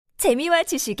재미와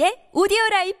지식의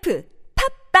오디오라이프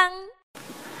팝빵.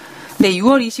 네,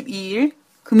 6월 22일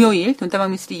금요일 돈다방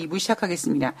미스터리 2부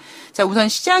시작하겠습니다. 자, 우선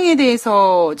시장에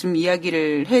대해서 좀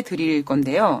이야기를 해드릴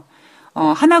건데요.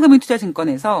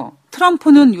 하나금융투자증권에서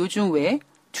트럼프는 요즘 왜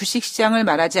주식시장을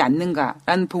말하지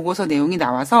않는가라는 보고서 내용이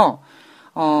나와서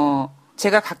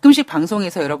제가 가끔씩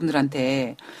방송에서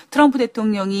여러분들한테 트럼프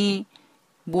대통령이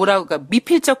그러니까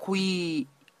미필적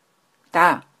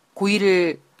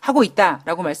고의를 하고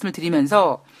있다라고 말씀을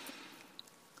드리면서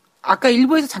아까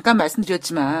일부에서 잠깐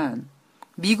말씀드렸지만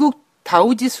미국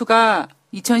다우지수가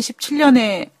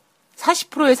 2017년에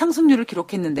 40%의 상승률을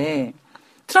기록했는데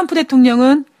트럼프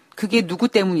대통령은 그게 누구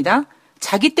때문이다?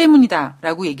 자기 때문이다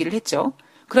라고 얘기를 했죠.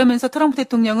 그러면서 트럼프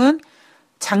대통령은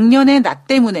작년에 나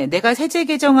때문에 내가 세제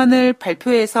개정안을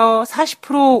발표해서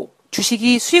 40%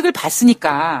 주식이 수익을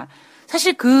봤으니까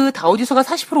사실 그 다우지수가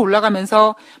 40%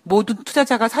 올라가면서 모든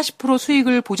투자자가 40%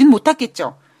 수익을 보진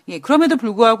못했겠죠. 예, 그럼에도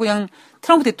불구하고 그냥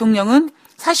트럼프 대통령은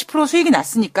 40% 수익이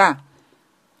났으니까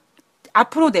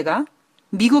앞으로 내가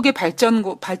미국의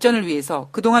발전을 위해서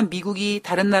그동안 미국이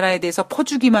다른 나라에 대해서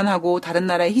퍼주기만 하고 다른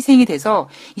나라에 희생이 돼서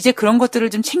이제 그런 것들을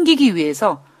좀 챙기기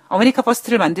위해서 아메리카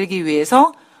퍼스트를 만들기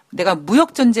위해서 내가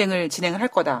무역전쟁을 진행을 할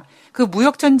거다. 그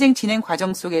무역전쟁 진행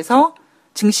과정 속에서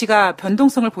증시가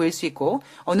변동성을 보일 수 있고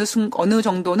어느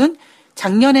정도는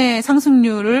작년의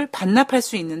상승률을 반납할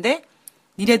수 있는데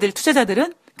니네들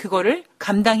투자자들은 그거를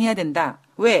감당해야 된다.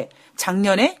 왜?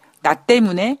 작년에 나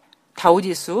때문에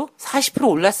다우지수 40%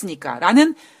 올랐으니까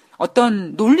라는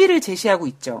어떤 논리를 제시하고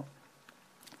있죠.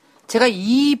 제가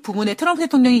이 부분에 트럼프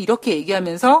대통령이 이렇게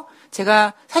얘기하면서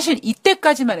제가 사실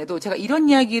이때까지만 해도 제가 이런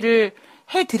이야기를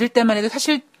해드릴 때만 해도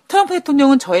사실 트럼프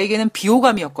대통령은 저에게는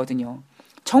비호감이었거든요.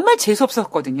 정말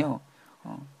재수없었거든요.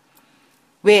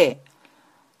 왜?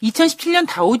 2017년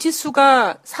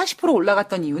다우지수가 40%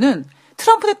 올라갔던 이유는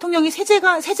트럼프 대통령이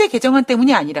세제 개정안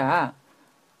때문이 아니라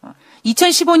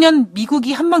 2015년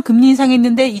미국이 한 번 금리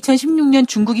인상했는데 2016년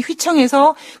중국이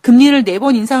휘청해서 금리를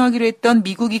 4번 인상하기로 했던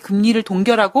미국이 금리를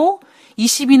동결하고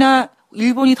 20이나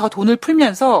일본이 더 돈을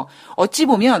풀면서 어찌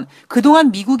보면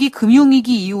그동안 미국이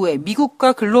금융위기 이후에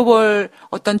미국과 글로벌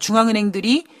어떤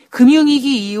중앙은행들이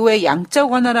금융위기 이후에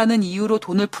양적 완화라는 이유로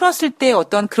돈을 풀었을 때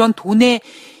어떤 그런 돈의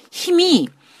힘이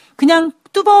그냥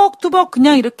뚜벅뚜벅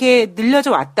그냥 이렇게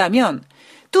늘려져 왔다면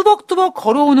뚜벅뚜벅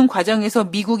걸어오는 과정에서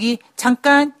미국이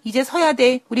잠깐 이제 서야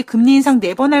돼. 우리 금리 인상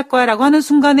 4번 할 거야 라고 하는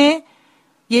순간에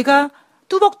얘가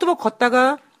뚜벅뚜벅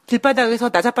걷다가 길바닥에서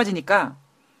나자빠지니까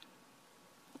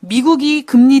미국이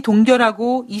금리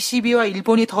동결하고 22와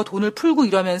일본이 더 돈을 풀고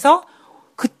이러면서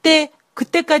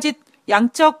그때까지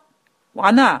양적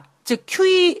완화, 즉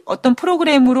QE 어떤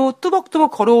프로그램으로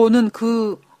뚜벅뚜벅 걸어오는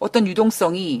그 어떤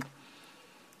유동성이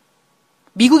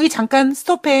미국이 잠깐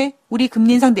스톱해. 우리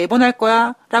금리 인상 4번 할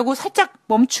거야. 라고 살짝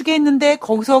멈추게 했는데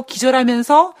거기서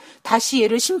기절하면서 다시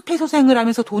얘를 심폐소생을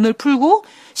하면서 돈을 풀고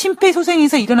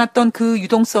심폐소생에서 일어났던 그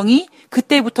유동성이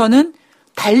그때부터는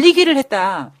달리기를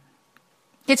했다.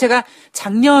 제가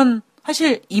작년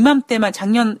이맘때만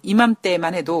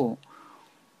해도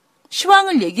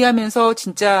시황을 얘기하면서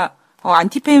진짜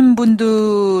안티팬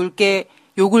분들께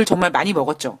욕을 정말 많이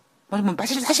먹었죠.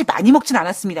 사실 많이 먹진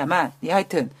않았습니다만, 예,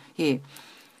 하여튼, 예.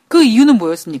 그 이유는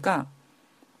뭐였습니까?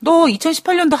 너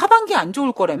 2018년도 하반기에 안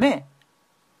좋을 거라며?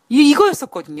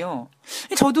 이거였었거든요.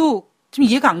 저도 좀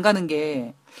이해가 안 가는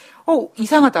게,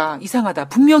 이상하다.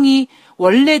 분명히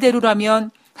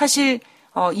원래대로라면 사실,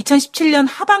 2017년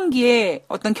하반기에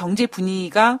어떤 경제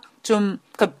분위기가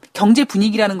그러니까 경제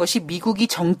분위기라는 것이 미국이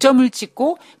정점을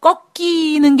찍고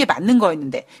꺾이는 게 맞는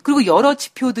거였는데, 그리고 여러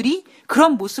지표들이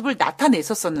그런 모습을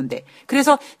나타냈었었는데,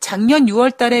 그래서 작년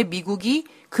 6월 달에 미국이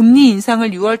금리 인상을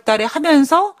 6월 달에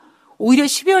하면서 오히려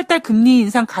 12월 달 금리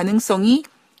인상 가능성이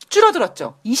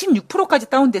줄어들었죠. 26%까지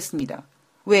다운됐습니다.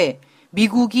 왜?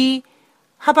 미국이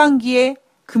하반기에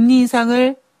금리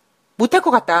인상을 못할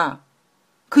것 같다.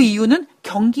 그 이유는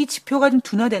경기 지표가 좀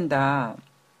둔화된다.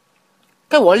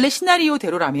 그러니까 원래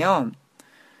시나리오대로라면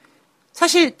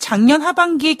사실 작년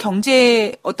하반기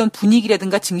경제 어떤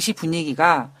분위기라든가 증시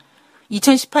분위기가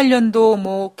 2018년도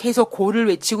뭐 계속 고를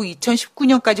외치고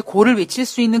 2019년까지 고를 외칠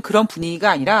수 있는 그런 분위기가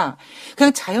아니라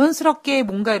그냥 자연스럽게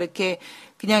뭔가 이렇게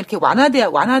그냥 이렇게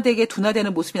완화되게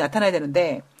둔화되는 모습이 나타나야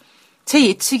되는데 제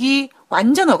예측이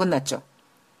완전 어긋났죠.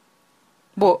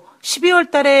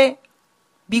 12월 달에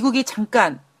미국이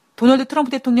잠깐 도널드 트럼프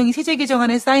대통령이 세제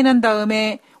개정안에 사인한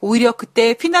다음에 오히려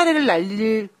그때 피나레를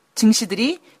날릴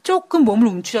증시들이 조금 몸을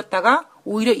움츠렸다가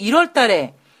오히려 1월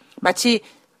달에 마치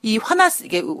이게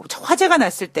화재가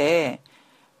났을 때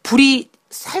불이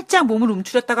살짝 몸을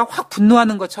움츠렸다가 확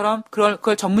분노하는 것처럼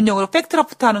그걸 전문용어로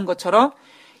팩트러프트 하는 것처럼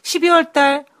 12월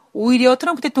달 오히려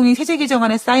트럼프 대통령이 세제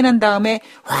개정안에 사인한 다음에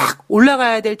확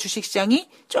올라가야 될 주식시장이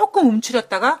조금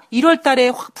움츠렸다가 1월 달에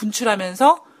확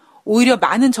분출하면서 오히려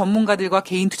많은 전문가들과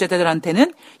개인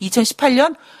투자자들한테는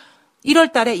 2018년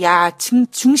 1월 달에 야,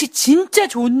 증시 진짜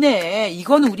좋네.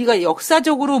 이거는 우리가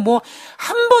역사적으로 뭐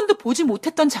한 번도 보지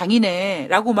못했던 장이네.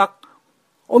 라고 막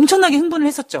엄청나게 흥분을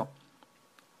했었죠.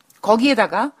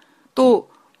 거기에다가 또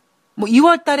뭐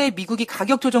 2월 달에 미국이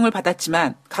가격 조정을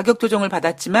받았지만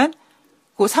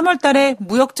그 3월 달에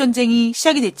무역전쟁이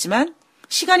시작이 됐지만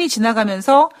시간이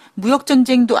지나가면서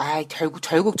무역전쟁도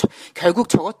결국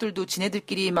저것들도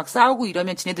지네들끼리 막 싸우고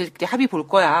이러면 지네들끼리 합의 볼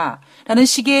거야 라는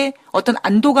식의 어떤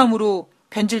안도감으로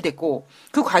변질됐고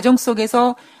그 과정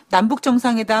속에서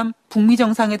남북정상회담,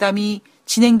 북미정상회담이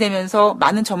진행되면서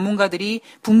많은 전문가들이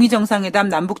북미정상회담,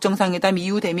 남북정상회담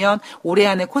이후 되면 올해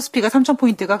안에 코스피가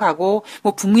 3,000포인트가 가고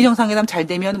뭐 북미정상회담 잘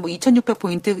되면 뭐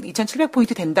 2,600포인트,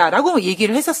 2,700포인트 된다라고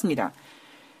얘기를 했었습니다.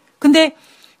 근데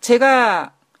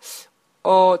제가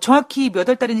정확히 몇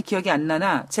월 달인지 기억이 안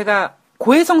나나 제가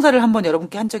고해성사를 한번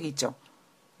여러분께 한 적이 있죠.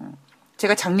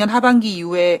 제가 작년 하반기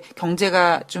이후에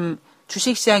경제가 좀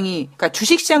그러니까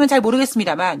주식시장은 잘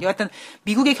모르겠습니다만 여하튼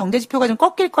미국의 경제 지표가 좀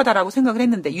꺾일 거다라고 생각을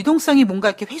했는데 유동성이 뭔가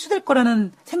이렇게 회수될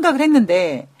거라는 생각을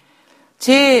했는데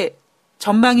제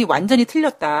전망이 완전히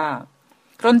틀렸다.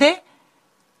 그런데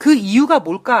그 이유가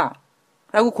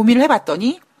뭘까라고 고민을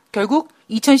해봤더니 결국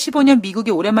 2015년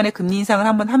미국이 오랜만에 금리 인상을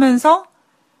한번 하면서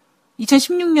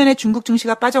 2016년에 중국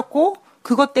증시가 빠졌고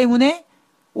그것 때문에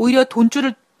오히려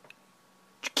돈줄을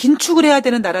긴축을 해야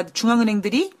되는 나라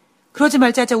중앙은행들이 그러지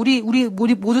말자 우리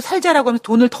모두 살자라고 하면서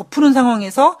돈을 더 푸는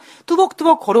상황에서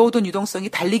뚜벅뚜벅 걸어오던 유동성이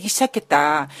달리기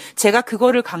시작했다. 제가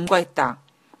그거를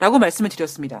간과했다라고 말씀을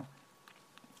드렸습니다.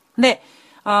 근데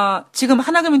지금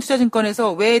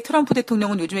하나금융투자증권에서 왜 트럼프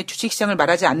대통령은 요즘에 주식시장을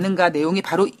말하지 않는가 내용이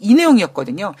바로 이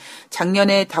내용이었거든요.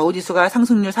 작년에 다우지수가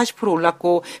상승률 40%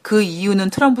 올랐고 그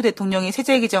이유는 트럼프 대통령의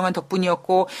세제 개정안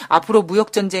덕분이었고 앞으로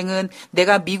무역전쟁은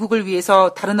내가 미국을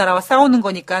위해서 다른 나라와 싸우는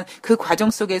거니까 그 과정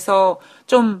속에서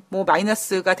좀 뭐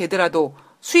마이너스가 되더라도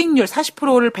수익률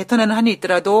 40%를 뱉어내는 한이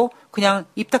있더라도 그냥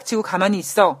입 닥치고 가만히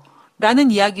있어 라는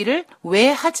이야기를 왜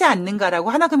하지 않는가라고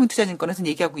하나금융투자증권에서는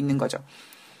얘기하고 있는 거죠.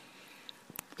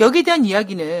 여기에 대한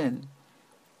이야기는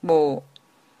뭐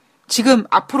지금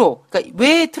앞으로 그러니까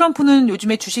왜 트럼프는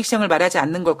요즘에 주식시장을 말하지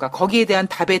않는 걸까? 거기에 대한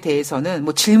답에 대해서는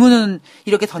뭐 질문은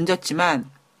이렇게 던졌지만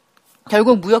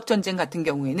결국 무역전쟁 같은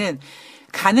경우에는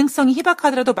가능성이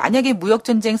희박하더라도 만약에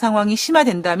무역전쟁 상황이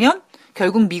심화된다면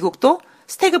결국 미국도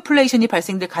스태그플레이션이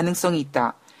발생될 가능성이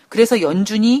있다. 그래서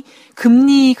연준이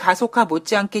금리 가속화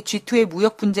못지않게 G2의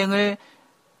무역 분쟁을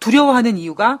두려워하는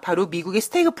이유가 바로 미국의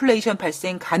스태그플레이션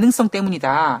발생 가능성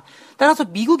때문이다. 따라서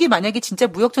미국이 만약에 진짜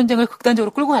무역전쟁을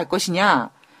극단적으로 끌고 갈 것이냐.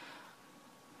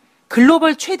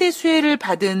 글로벌 최대 수혜를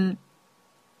받은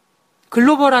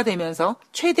글로벌화되면서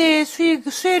최대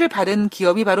수혜를 받은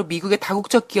기업이 바로 미국의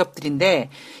다국적 기업들인데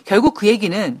결국 그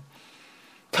얘기는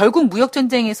결국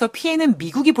무역전쟁에서 피해는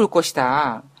미국이 볼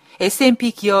것이다.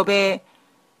 S&P 기업의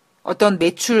어떤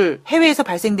매출, 해외에서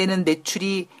발생되는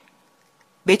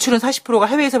매출은 40%가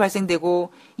해외에서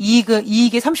발생되고 이익의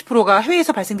 30%가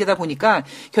해외에서 발생되다 보니까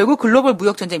결국 글로벌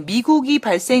무역전쟁, 미국이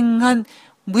발생한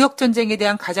무역전쟁에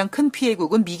대한 가장 큰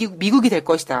피해국은 미국이 될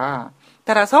것이다.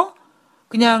 따라서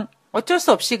그냥 어쩔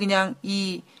수 없이 그냥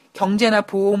이 경제나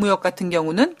보호무역 같은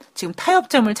경우는 지금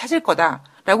타협점을 찾을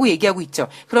거다라고 얘기하고 있죠.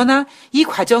 그러나 이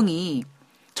과정이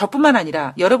저뿐만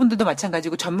아니라 여러분들도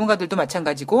마찬가지고 전문가들도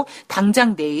마찬가지고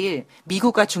당장 내일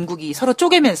미국과 중국이 서로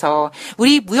쪼개면서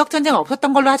우리 무역전쟁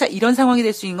없었던 걸로 하자 이런 상황이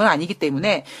될 수 있는 건 아니기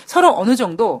때문에 서로 어느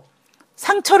정도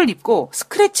상처를 입고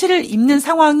스크래치를 입는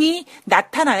상황이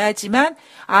나타나야지만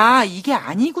이게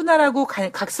아니구나라고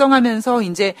각성하면서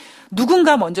이제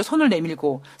누군가 먼저 손을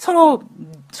내밀고 서로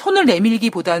손을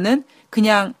내밀기보다는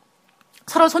그냥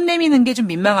서로 손 내미는 게 좀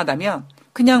민망하다면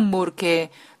그냥 뭐 이렇게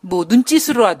뭐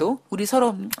눈짓으로라도 우리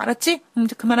서로 알았지?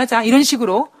 이제 그만하자 이런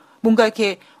식으로 뭔가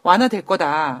이렇게 완화될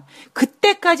거다.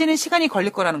 그때까지는 시간이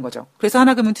걸릴 거라는 거죠. 그래서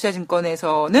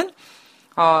하나금융투자증권에서는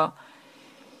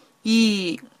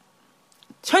이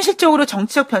현실적으로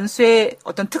정치적 변수의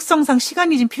어떤 특성상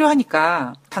시간이 좀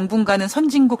필요하니까 당분간은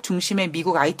선진국 중심의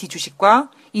미국 IT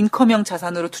주식과 인컴형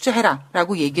자산으로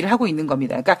투자해라라고 얘기를 하고 있는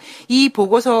겁니다. 그러니까 이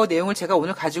보고서 내용을 제가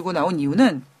오늘 가지고 나온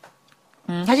이유는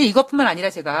사실 이것뿐만 아니라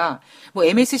제가 뭐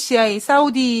MSCI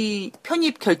사우디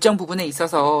편입 결정 부분에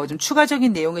있어서 좀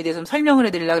추가적인 내용에 대해서 좀 설명을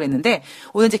해드리려고 그랬는데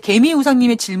오늘 이제 개미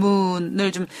우상님의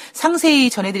질문을 좀 상세히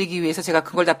전해드리기 위해서 제가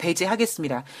그걸 다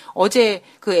배제하겠습니다. 어제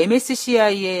그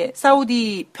MSCI의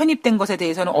사우디 편입된 것에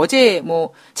대해서는 어제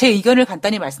뭐 제 의견을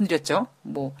간단히 말씀드렸죠.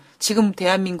 뭐 지금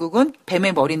대한민국은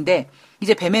뱀의 머리인데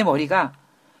이제 뱀의 머리가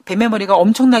뱀의 머리가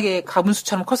엄청나게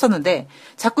가분수처럼 컸었는데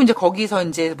자꾸 이제 거기서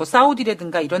이제 뭐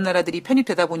사우디라든가 이런 나라들이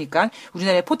편입되다 보니까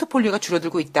우리나라의 포트폴리오가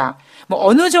줄어들고 있다. 뭐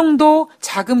어느 정도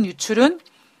자금 유출은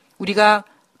우리가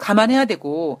감안해야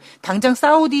되고 당장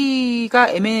사우디가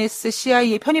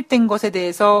MSCI에 편입된 것에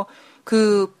대해서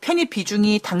그 편입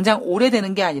비중이 당장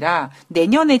오래되는 게 아니라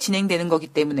내년에 진행되는 거기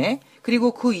때문에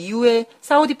그리고 그 이후에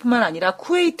사우디뿐만 아니라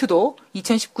쿠웨이트도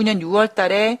 2019년 6월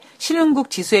달에 신흥국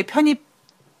지수에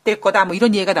편입될 거다. 뭐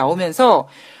이런 얘기가 나오면서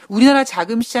우리나라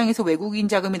자금 시장에서 외국인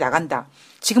자금이 나간다.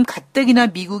 지금 가뜩이나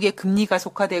미국의 금리가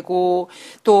속하되고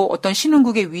또 어떤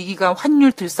신흥국의 위기가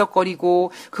환율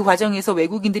들썩거리고 그 과정에서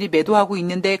외국인들이 매도하고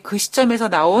있는데 그 시점에서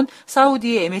나온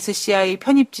사우디의 MSCI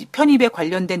편입에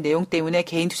관련된 내용 때문에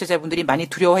개인 투자자분들이 많이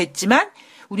두려워했지만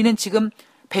우리는 지금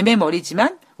뱀의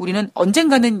머리지만 우리는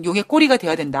언젠가는 용의 꼬리가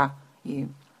돼야 된다. 예.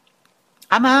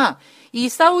 아마 이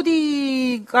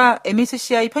사우디가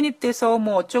MSCI 편입돼서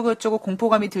뭐 어쩌고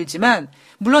공포감이 들지만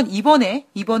물론 이번에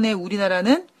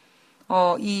우리나라는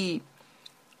이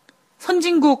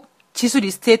선진국 지수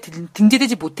리스트에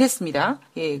등재되지 못했습니다.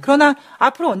 예. 그러나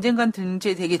앞으로 언젠간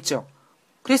등재되겠죠.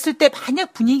 그랬을 때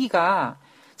만약 분위기가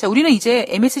자, 우리는 이제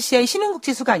MSCI 신흥국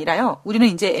지수가 아니라요. 우리는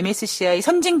이제 MSCI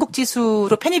선진국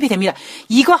지수로 편입이 됩니다.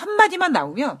 이거 한마디만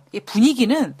나오면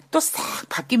분위기는 또 싹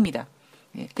바뀝니다.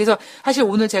 그래서 사실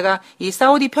오늘 제가 이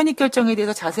사우디 편입 결정에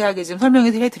대해서 자세하게 좀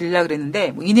설명을 해드리려고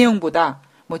그랬는데 뭐 이 내용보다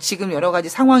뭐 지금 여러 가지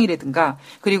상황이라든가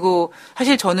그리고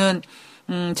사실 저는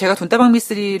제가 돈다방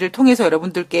미스리를 통해서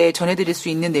여러분들께 전해드릴 수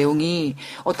있는 내용이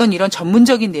어떤 이런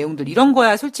전문적인 내용들 이런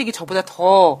거야 솔직히 저보다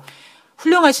더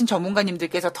훌륭하신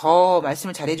전문가님들께서 더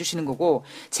말씀을 잘해주시는 거고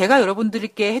제가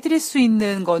여러분들께 해드릴 수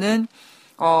있는 거는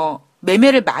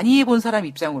매매를 많이 해본 사람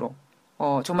입장으로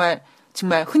정말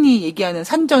흔히 얘기하는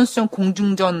산전수전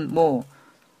공중전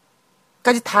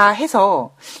뭐까지 다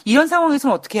해서 이런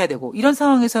상황에서는 어떻게 해야 되고 이런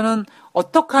상황에서는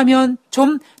어떻게 하면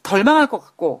좀 덜 망할 것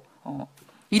같고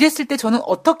이랬을 때 저는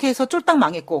어떻게 해서 쫄딱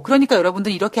망했고 그러니까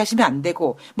여러분들 이렇게 하시면 안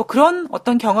되고 뭐 그런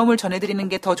어떤 경험을 전해드리는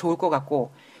게 더 좋을 것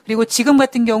같고 그리고 지금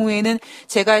같은 경우에는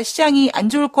제가 시장이 안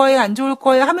좋을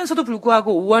거예요 하면서도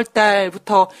불구하고 5월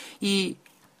달부터 이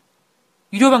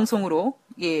유료 방송으로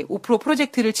 5%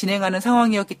 프로젝트를 진행하는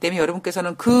상황이었기 때문에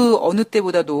여러분께서는 그 어느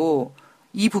때보다도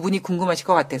이 부분이 궁금하실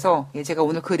것 같아서 제가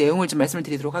오늘 그 내용을 좀 말씀을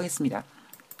드리도록 하겠습니다.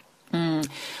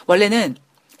 원래는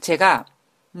제가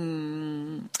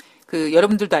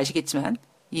여러분들도 아시겠지만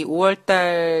이 5월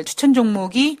달 추천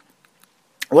종목이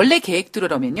원래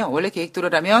계획대로라면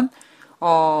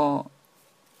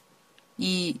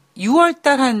이 6월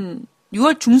달 한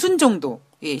 6월 중순 정도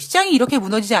시장이 이렇게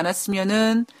무너지지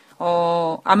않았으면은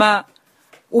아마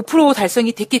 5%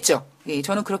 달성이 됐겠죠.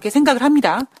 저는 그렇게 생각을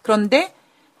합니다. 그런데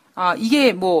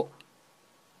이게 5%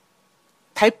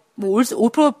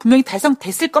 분명히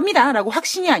달성됐을 겁니다라고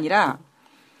확신이 아니라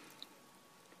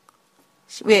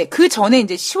그 전에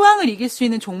이제 시황을 이길 수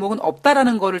있는 종목은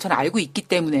없다라는 거를 저는 알고 있기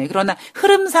때문에 그러나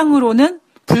흐름상으로는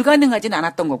불가능하진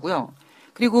않았던 거고요.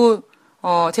 그리고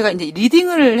제가 이제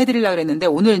리딩을 해드리려고 그랬는데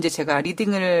오늘 이제 제가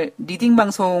리딩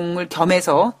방송을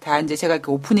겸해서 다 이제 제가 이렇게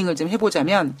오프닝을 좀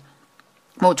해보자면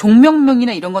뭐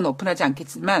종명명이나 이런 건 오픈하지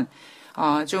않겠지만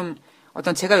좀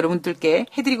어떤 제가 여러분들께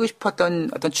해드리고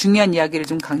싶었던 어떤 중요한 이야기를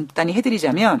좀 간단히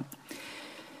해드리자면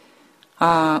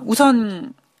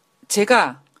우선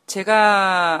제가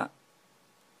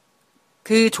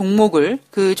그 종목을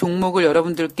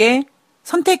여러분들께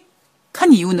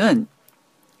선택한 이유는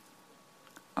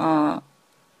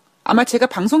아마 제가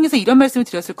방송에서 이런 말씀을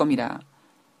드렸을 겁니다.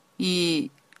 이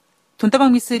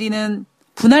돈다방 미스리는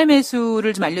분할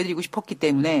매수를 좀 알려드리고 싶었기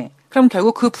때문에 그럼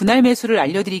결국 그 분할 매수를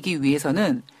알려드리기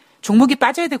위해서는 종목이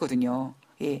빠져야 되거든요.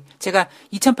 제가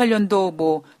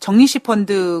 2008년도 정리시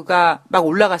펀드가 막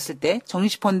올라갔을 때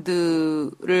정리시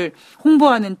펀드를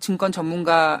홍보하는 증권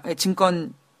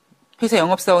회사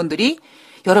영업사원들이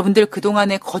여러분들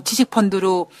그동안에 거치식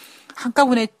펀드로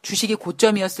한꺼번에 주식이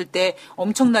고점이었을 때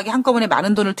엄청나게 한꺼번에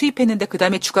많은 돈을 투입했는데 그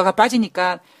다음에 주가가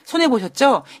빠지니까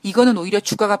손해보셨죠? 이거는 오히려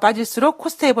주가가 빠질수록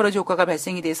코스트 에버러지 효과가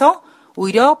발생이 돼서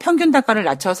오히려 평균 단가를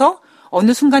낮춰서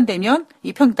어느 순간 되면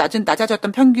이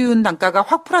낮아졌던 평균 단가가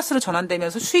확 플러스로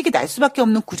전환되면서 수익이 날 수밖에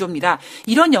없는 구조입니다.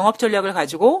 이런 영업 전략을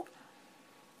가지고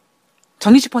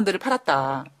정리식 펀드를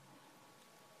팔았다.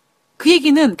 그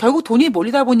얘기는 결국 돈이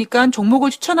몰리다 보니까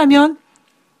종목을 추천해서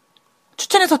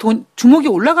종목이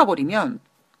올라가 버리면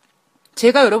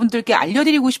제가 여러분들께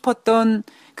알려드리고 싶었던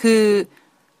그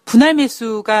분할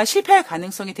매수가 실패할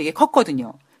가능성이 되게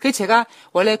컸거든요. 그래서 제가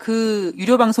원래 그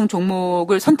유료 방송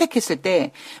종목을 선택했을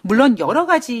때 물론 여러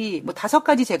가지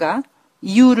 5가지 제가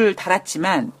이유를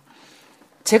달았지만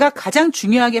제가 가장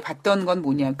중요하게 봤던 건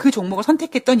뭐냐 그 종목을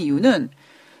선택했던 이유는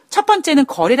첫 번째는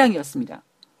거래량이었습니다.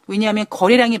 왜냐하면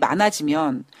거래량이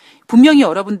많아지면 분명히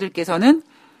여러분들께서는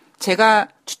제가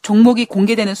종목이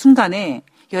공개되는 순간에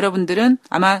여러분들은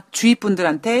아마 주위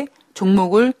분들한테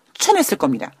종목을 추천했을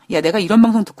겁니다. 야, 내가 이런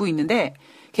방송 듣고 있는데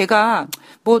걔가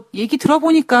뭐 얘기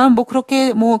들어보니까 뭐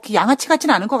그렇게 뭐 양아치 같진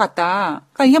않은 것 같다.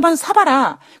 그러니까 이게 한번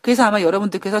사봐라. 그래서 아마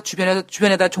여러분들께서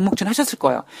주변에다 종목 추천하셨을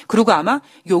거예요. 그리고 아마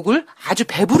욕을 아주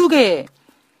배부르게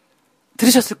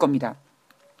들으셨을 겁니다.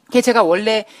 그게 제가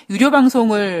원래 그러니까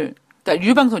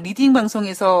유료 방송 리딩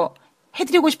방송에서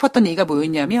해드리고 싶었던 얘기가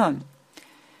뭐였냐면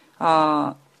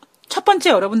첫 번째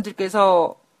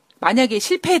여러분들께서 만약에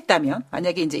실패했다면,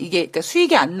 만약에 이제 이게 그러니까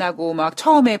수익이 안 나고 막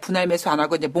처음에 분할 매수 안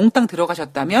하고 이제 몽땅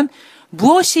들어가셨다면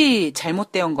무엇이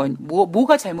잘못된 건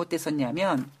뭐가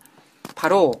잘못됐었냐면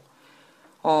바로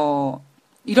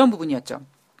이런 부분이었죠.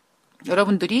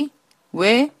 여러분들이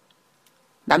왜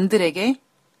남들에게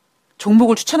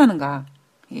종목을 추천하는가?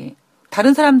 예.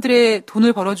 다른 사람들의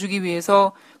돈을 벌어주기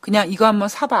위해서 그냥 이거 한번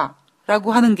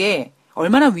사봐라고 하는 게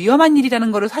얼마나 위험한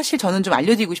일이라는 거를 사실 저는 좀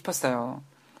알려드리고 싶었어요.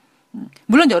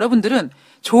 물론 여러분들은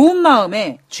좋은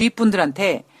마음에 주위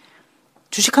분들한테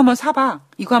주식 한번 사봐,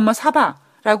 이거 한번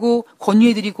사봐라고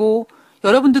권유해드리고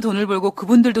여러분도 돈을 벌고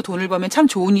그분들도 돈을 벌면 참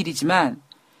좋은 일이지만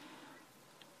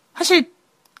사실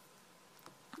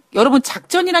여러분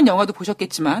작전이란 영화도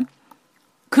보셨겠지만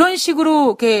그런 식으로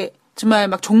이렇게 정말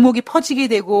막 종목이 퍼지게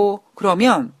되고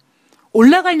그러면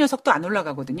올라갈 녀석도 안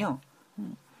올라가거든요.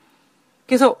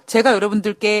 그래서 제가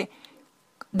여러분들께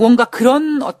뭔가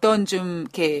그런 어떤 좀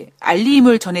이렇게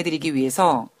알림을 전해드리기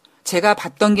위해서 제가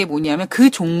봤던 게 뭐냐면 그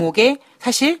종목에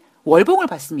사실 월봉을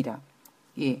봤습니다.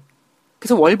 예.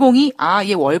 그래서 월봉이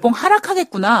얘 월봉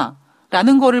하락하겠구나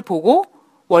라는 거를 보고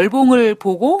월봉을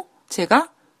보고 제가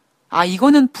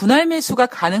이거는 분할 매수가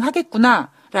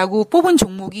가능하겠구나 라고 뽑은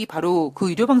종목이 바로 그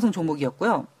유료방송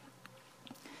종목이었고요.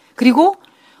 그리고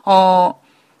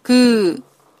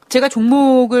제가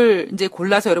종목을 이제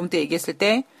골라서 여러분한테 얘기했을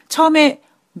때 처음에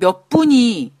몇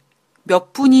분이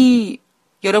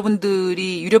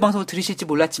여러분들이 유료방송을 들으실지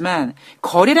몰랐지만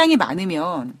거래량이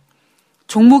많으면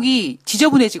종목이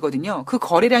지저분해지거든요. 그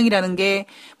거래량이라는 게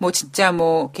뭐 진짜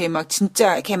뭐 이렇게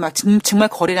막 정말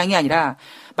거래량이 아니라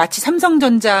마치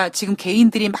삼성전자 지금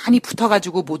개인들이 많이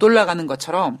붙어가지고 못 올라가는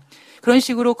것처럼 그런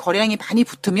식으로 거래량이 많이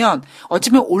붙으면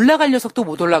어쩌면 올라갈 녀석도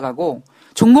못 올라가고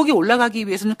종목이 올라가기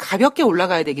위해서는 가볍게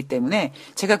올라가야 되기 때문에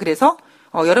제가 그래서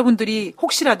여러분들이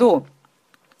혹시라도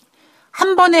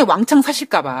한 번에 왕창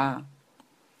사실까봐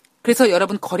그래서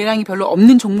여러분 거래량이 별로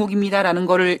없는 종목입니다라는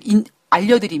거를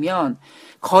알려드리면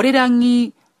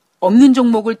거래량이 없는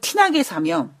종목을 티나게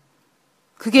사면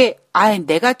그게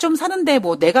내가 좀 사는데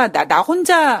뭐 나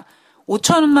혼자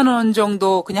 5천만 원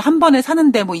정도 그냥 한 번에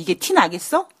사는데 뭐 이게 티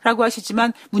나겠어? 라고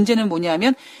하시지만 문제는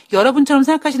뭐냐면 여러분처럼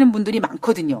생각하시는 분들이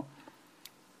많거든요.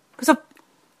 그래서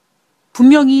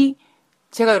분명히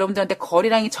제가 여러분들한테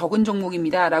거래량이 적은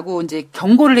종목입니다라고 이제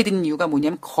경고를 해드리는 이유가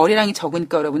뭐냐면 거래량이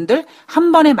적으니까 여러분들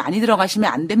한 번에 많이 들어가시면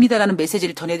안 됩니다라는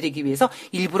메시지를 전해드리기 위해서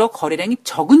일부러 거래량이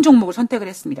적은 종목을 선택을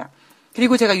했습니다.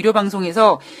 그리고 제가 유료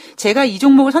방송에서 제가 이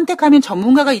종목을 선택하면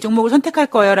전문가가 이 종목을 선택할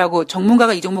거예요라고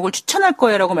전문가가 이 종목을 추천할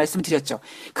거예요라고 말씀드렸죠.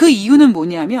 그 이유는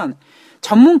뭐냐면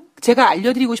제가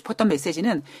알려드리고 싶었던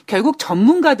메시지는 결국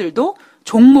전문가들도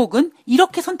종목은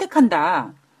이렇게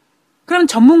선택한다. 그럼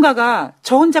전문가가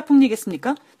저 혼자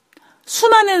풍리겠습니까?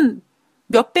 수많은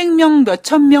몇백 명,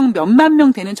 몇천 명, 몇만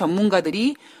명 되는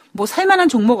전문가들이 뭐 살만한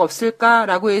종목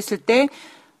없을까라고 했을 때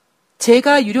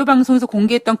제가 유료 방송에서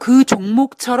공개했던 그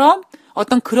종목처럼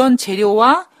어떤 그런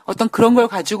재료와 어떤 그런 걸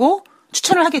가지고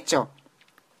추천을 하겠죠.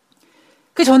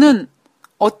 그 저는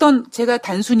제가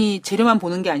단순히 재료만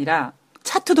보는 게 아니라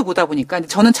차트도 보다 보니까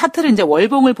저는 차트를 이제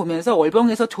월봉을 보면서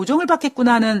월봉에서 조정을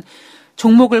받겠구나 하는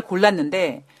종목을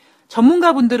골랐는데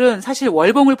전문가분들은 사실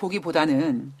월봉을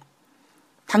보기보다는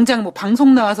당장 뭐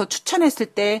방송 나와서 추천했을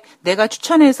때 내가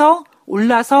추천해서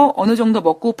올라서 어느 정도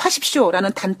먹고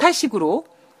파십시오라는 단타식으로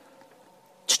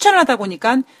추천을 하다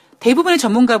보니까 대부분의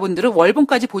전문가분들은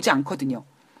월봉까지 보지 않거든요.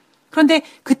 그런데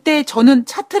그때 저는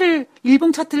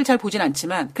일봉 차트를 잘 보진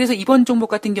않지만 그래서 이번 종목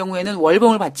같은 경우에는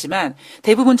월봉을 봤지만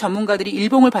대부분 전문가들이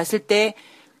일봉을 봤을 때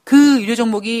그 유료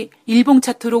종목이 일봉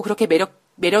차트로 그렇게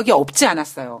매력이 없지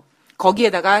않았어요.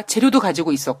 거기에다가 재료도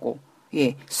가지고 있었고,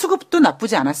 수급도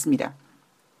나쁘지 않았습니다.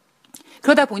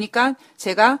 그러다 보니까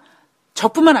제가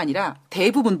저뿐만 아니라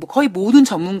대부분 거의 모든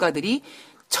전문가들이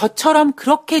저처럼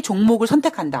그렇게 종목을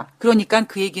선택한다. 그러니까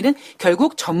그 얘기는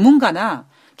결국 전문가나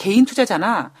개인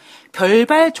투자자나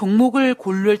별발 종목을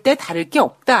고를 때 다를 게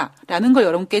없다라는 걸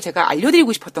여러분께 제가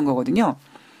알려드리고 싶었던 거거든요.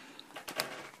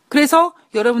 그래서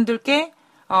여러분들께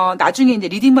나중에 이제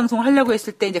리딩 방송을 하려고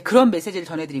했을 때 이제 그런 메시지를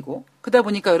전해드리고 그러다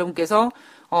보니까 여러분께서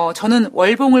저는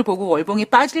월봉을 보고 월봉이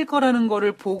빠질 거라는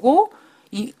거를 보고,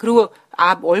 그리고,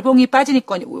 월봉이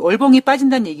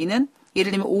빠진다는 얘기는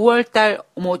예를 들면 5월달,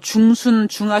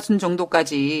 중하순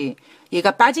정도까지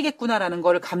얘가 빠지겠구나라는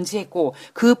거를 감지했고,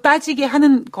 그 빠지게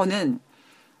하는 거는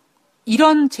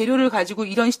이런 재료를 가지고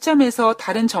이런 시점에서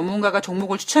다른 전문가가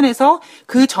종목을 추천해서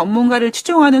그 전문가를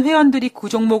추종하는 회원들이 그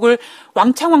종목을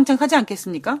왕창 하지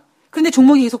않겠습니까? 그런데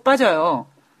종목이 계속 빠져요.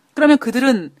 그러면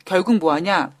그들은 결국 뭐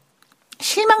하냐?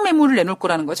 실망 매물을 내놓을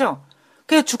거라는 거죠.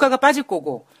 그래서 주가가 빠질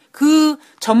거고, 그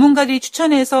전문가들이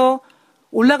추천해서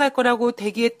올라갈 거라고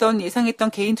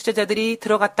예상했던 개인 투자자들이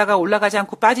들어갔다가 올라가지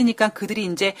않고 빠지니까 그들이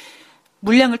이제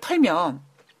물량을 털면,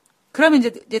 그러면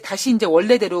이제 다시 이제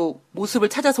원래대로 모습을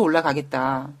찾아서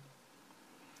올라가겠다.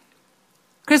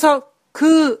 그래서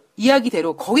그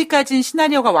이야기대로 거기까지는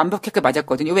시나리오가 완벽하게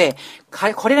맞았거든요. 왜?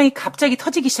 거래량이 갑자기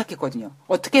터지기 시작했거든요.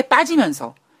 어떻게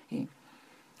빠지면서.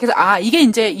 그래서 이게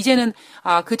이제는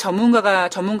그 전문가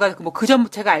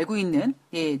제가 알고 있는,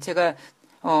 제가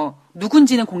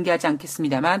누군지는 공개하지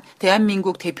않겠습니다만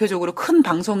대한민국 대표적으로 큰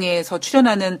방송에서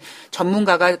출연하는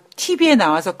전문가가 TV에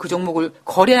나와서 그 종목을,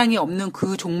 거래량이 없는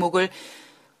그 종목을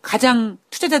가장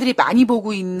투자자들이 많이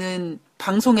보고 있는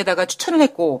방송에다가 추천을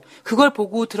했고, 그걸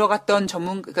보고 들어갔던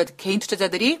그러니까 개인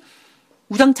투자자들이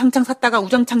우장창창 샀다가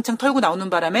우장창창 털고 나오는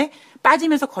바람에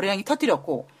빠지면서 거래량이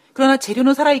터뜨렸고, 그러나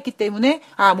재료는 살아있기 때문에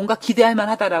뭔가 기대할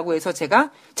만하다라고 해서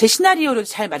제 시나리오로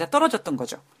잘 맞아 떨어졌던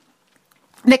거죠.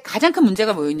 근데 가장 큰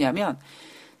문제가 뭐였냐면,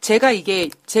 제가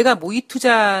모의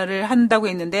투자를 한다고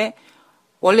했는데,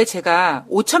 원래 제가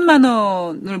 5천만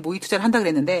원을 모의 투자를 한다고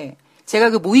그랬는데,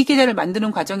 제가 그 모의 계좌를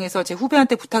만드는 과정에서 제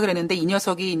후배한테 부탁을 했는데, 이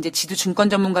녀석이 이제 지도 증권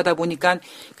전문가다 보니까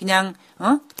그냥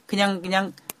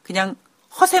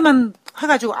허세만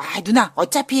해가지고, 누나,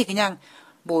 어차피 그냥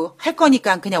할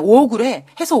거니까 그냥 5억으로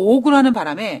해서 5억으로 하는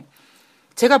바람에,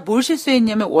 제가 뭘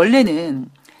실수했냐면, 원래는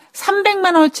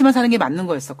 300만 원어치만 사는 게 맞는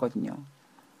거였었거든요.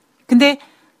 근데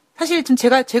사실 좀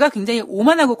제가 굉장히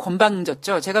오만하고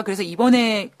건방졌죠. 제가 그래서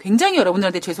이번에 굉장히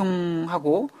여러분들한테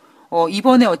죄송하고,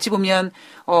 이번에 어찌 보면,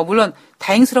 물론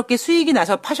다행스럽게 수익이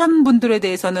나서 파신 분들에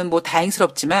대해서는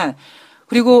다행스럽지만,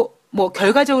 그리고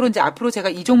결과적으로 이제 앞으로 제가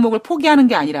이 종목을 포기하는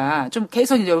게 아니라 좀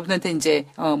계속 이제 여러분한테 이제,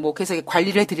 계속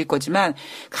관리를 해 드릴 거지만,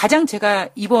 가장 제가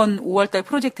이번 5월달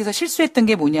프로젝트에서 실수했던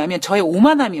게 뭐냐면 저의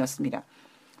오만함이었습니다.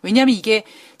 왜냐하면 이게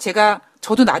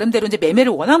저도 나름대로 이제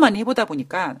매매를 워낙 많이 해보다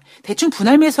보니까 대충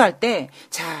분할 매수할 때,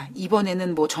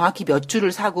 이번에는 정확히 몇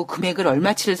주를 사고 금액을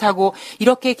얼마치를 사고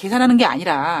이렇게 계산하는 게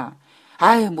아니라,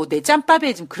 내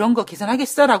짬밥에 지금 그런 거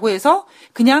계산하겠어라고 해서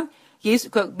그냥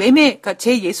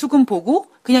제 예수금 보고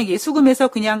그냥 예수금에서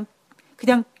그냥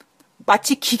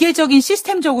마치 기계적인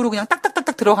시스템적으로 그냥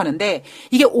딱딱딱딱 들어가는데,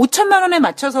 이게 5천만 원에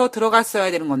맞춰서 들어갔어야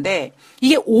되는 건데,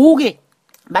 이게 5억에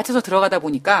맞춰서 들어가다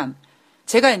보니까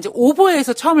제가 이제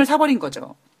오버해서 처음을 사버린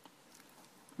거죠.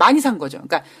 많이 산 거죠.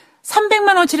 그러니까 300만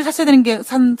원어치를 샀어야 되는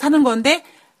사는 건데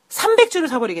 300주를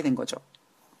사버리게 된 거죠.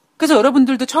 그래서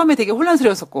여러분들도 처음에 되게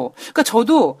혼란스러웠었고, 그러니까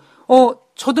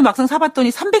저도 막상 사봤더니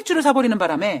 300주를 사버리는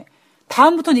바람에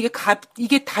다음부터는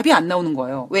이게 답이 안 나오는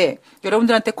거예요. 왜?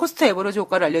 여러분들한테 코스트 에버리지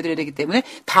효과를 알려드려야 되기 때문에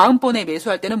다음번에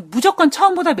매수할 때는 무조건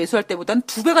처음보다 매수할 때보다는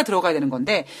 2배가 들어가야 되는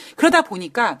건데, 그러다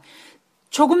보니까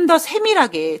조금 더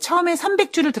세밀하게 처음에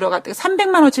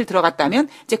 300만 원어치를 들어갔다면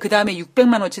이제 그 다음에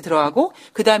 600만 원어치 들어가고,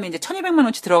 그 다음에 이제 1200만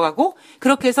원어치 들어가고,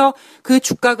 그렇게 해서 그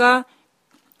주가가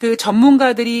그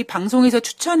전문가들이 방송에서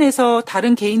추천해서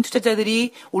다른 개인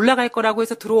투자자들이 올라갈 거라고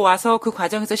해서 들어와서 그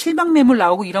과정에서 실망 매물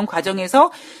나오고, 이런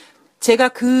과정에서 제가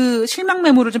그 실망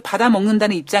매물을 좀 받아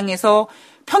먹는다는 입장에서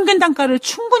평균 단가를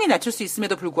충분히 낮출 수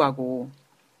있음에도 불구하고,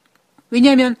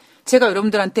 왜냐하면 제가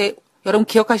여러분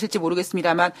기억하실지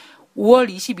모르겠습니다만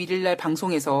 5월 21일 날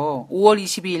방송에서 5월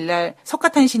 22일 날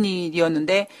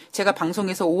석가탄신일이었는데, 제가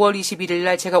방송에서 5월 21일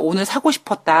날 제가 오늘 사고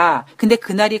싶었다. 근데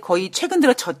그날이 거의 최근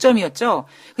들어 저점이었죠.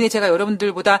 근데 제가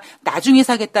여러분들보다 나중에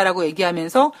사겠다라고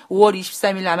얘기하면서 5월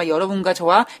 23일 날 아마 여러분과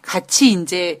저와 같이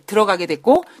이제 들어가게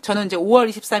됐고, 저는 이제 5월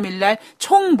 23일 날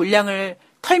총 물량을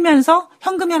털면서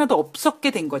현금이 하나도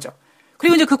없었게 된 거죠.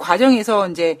 그리고 이제 그 과정에서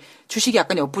이제 주식이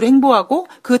약간 옆으로 행보하고,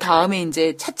 그 다음에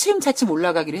이제 차츰차츰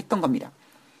올라가기로 했던 겁니다.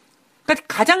 그러니까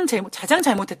가장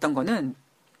잘못했던 거는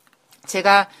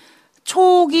제가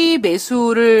초기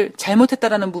매수를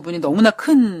잘못했다라는 부분이 너무나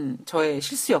큰 저의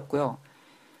실수였고요.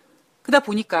 그러다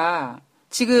보니까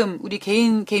지금 우리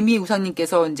개미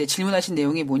우상님께서 이제 질문하신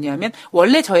내용이 뭐냐면,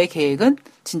 원래 저의 계획은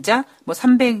진짜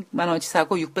 300만 원어치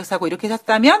사고 600 사고 이렇게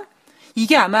샀다면,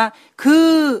 이게 아마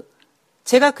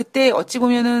제가 그때 어찌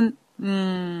보면은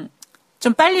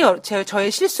좀 빨리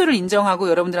저의 실수를 인정하고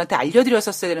여러분들한테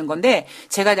알려드렸었어야 되는 건데,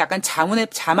 제가 약간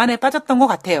자만에 빠졌던 것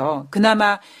같아요.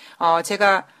 그나마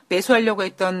제가 매수하려고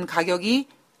했던 가격이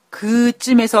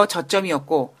그쯤에서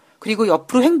저점이었고 그리고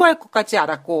옆으로 횡보할 것까지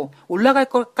알았고 올라갈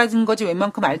것까지인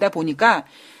웬만큼 알다 보니까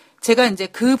제가 이제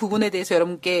그 부분에 대해서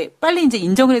여러분께 빨리 이제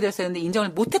인정을 해드렸었는데 인정을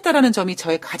못했다라는 점이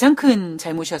저의 가장 큰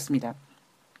잘못이었습니다.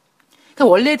 그러니까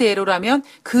원래대로라면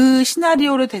그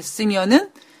시나리오로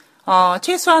됐으면은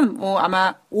최소한 뭐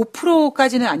아마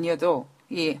 5%까지는 아니어도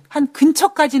예, 한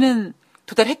근처까지는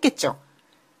도달했겠죠.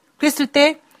 그랬을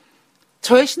때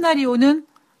저의 시나리오는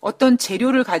어떤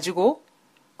재료를 가지고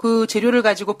그 재료를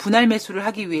가지고 분할 매수를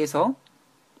하기 위해서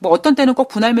뭐 어떤 때는 꼭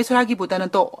분할 매수를 하기보다는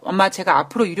또 아마 제가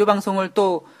앞으로 유료 방송을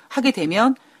또 하게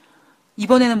되면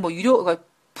이번에는 뭐 그러니까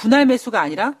분할 매수가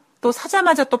아니라 또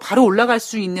사자마자 또 바로 올라갈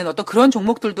수 있는 어떤 그런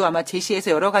종목들도 아마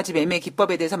제시해서 여러 가지 매매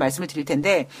기법에 대해서 말씀을 드릴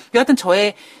텐데 여하튼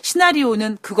저의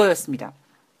시나리오는 그거였습니다.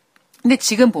 근데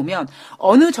지금 보면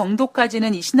어느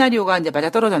정도까지는 이 시나리오가 이제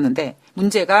맞아떨어졌는데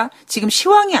문제가 지금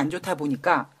시황이 안 좋다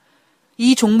보니까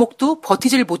이 종목도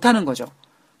버티지를 못하는 거죠.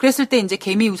 그랬을 때 이제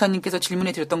개미우사님께서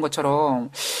질문해 드렸던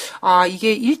것처럼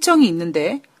이게 일정이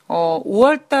있는데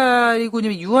 5월 달이고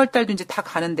 6월 달도 이제 다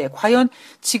가는데 과연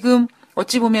지금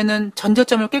어찌 보면은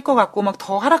전저점을 깰 것 같고 막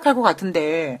더 하락할 것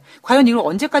같은데 과연 이걸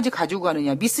언제까지 가지고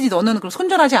가느냐. 미쓰지 너는 그럼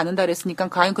손절하지 않는다 그랬으니까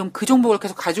과연 그럼 그 종목을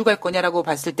계속 가지고 갈 거냐라고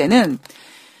봤을 때는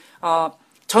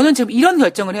저는 지금 이런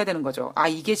결정을 해야 되는 거죠.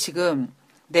 이게 지금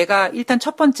내가 일단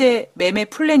첫 번째 매매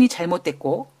플랜이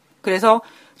잘못됐고 그래서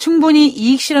충분히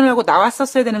이익 실현을 하고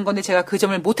나왔었어야 되는 건데 제가 그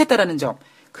점을 못했다라는 점.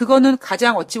 그거는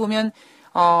가장 어찌 보면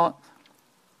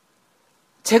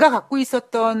제가 갖고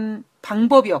있었던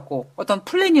방법이었고 어떤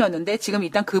플랜이었는데 지금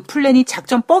일단 그 플랜이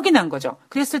작전 뻑이 난 거죠.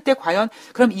 그랬을 때 과연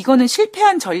그럼 이거는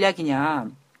실패한 전략이냐.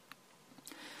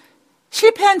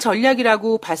 실패한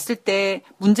전략이라고 봤을 때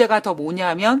문제가 더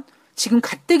뭐냐면 지금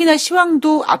가뜩이나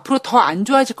시황도 앞으로 더 안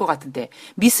좋아질 것 같은데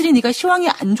미쓰리 네가 시황이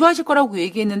안 좋아질 거라고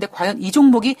얘기했는데 과연 이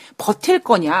종목이 버틸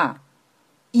거냐.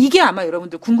 이게 아마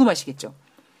여러분들 궁금하시겠죠.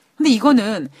 근데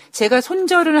이거는 제가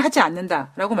손절을 하지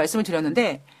않는다라고 말씀을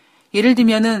드렸는데 예를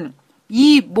들면은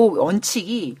이 뭐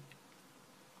원칙이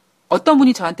어떤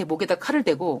분이 저한테 목에다 칼을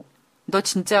대고 너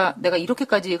진짜 내가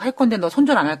이렇게까지 할 건데 너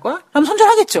손절 안 할 거야? 그럼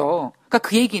손절하겠죠. 그러니까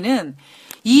그 얘기는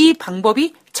이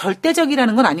방법이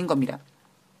절대적이라는 건 아닌 겁니다.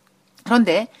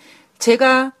 그런데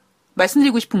제가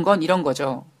말씀드리고 싶은 건 이런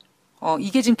거죠.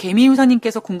 이게 지금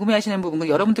개미우사님께서 궁금해하시는 부분,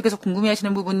 여러분들께서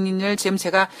궁금해하시는 부분을 지금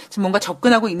제가 지금 뭔가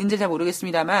접근하고 있는지 잘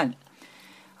모르겠습니다만,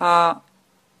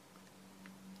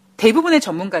 대부분의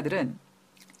전문가들은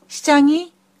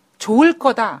시장이 좋을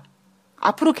거다,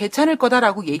 앞으로 괜찮을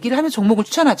거다라고 얘기를 하면서 종목을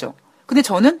추천하죠. 근데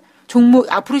저는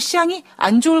앞으로 시장이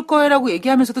안 좋을 거라고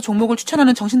얘기하면서도 종목을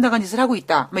추천하는 정신 나간 짓을 하고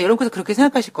있다. 여러분께서 그렇게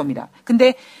생각하실 겁니다.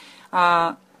 근데,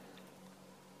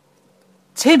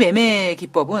 제 매매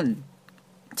기법은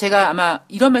제가 아마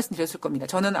이런 말씀 드렸을 겁니다.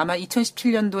 저는 아마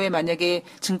 2017년도에 만약에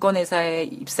증권회사에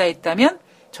입사했다면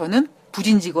저는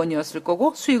부진 직원이었을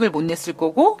거고 수익을 못 냈을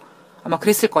거고 아마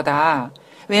그랬을 거다.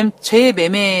 왜냐면 제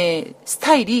매매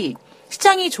스타일이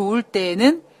시장이 좋을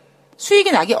때는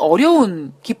수익이 나기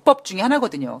어려운 기법 중에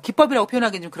하나거든요. 기법이라고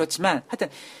표현하기는 좀 그렇지만 하여튼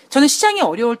저는 시장이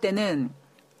어려울 때는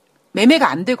매매가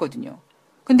안 되거든요.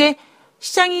 근데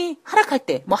시장이 하락할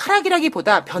때,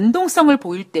 하락이라기보다 변동성을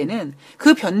보일 때는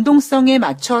그 변동성에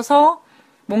맞춰서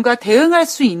뭔가 대응할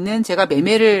수 있는 제가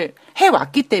매매를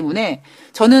해왔기 때문에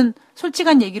저는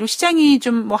솔직한 얘기로 시장이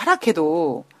좀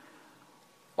하락해도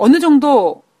어느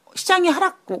정도 시장이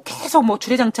계속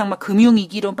주례장창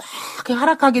금융위기로 막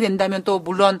하락하게 된다면 또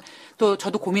물론 또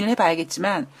저도 고민을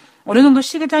해봐야겠지만 어느 정도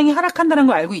시장이 하락한다는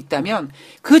걸 알고 있다면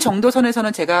그 정도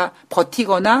선에서는 제가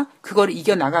버티거나 그걸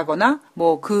이겨나가거나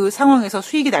그 상황에서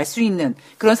수익이 날 수 있는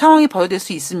그런 상황이 벌어질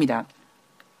수 있습니다.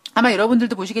 아마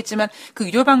여러분들도 보시겠지만 그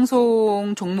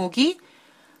유료방송 종목이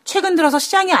최근 들어서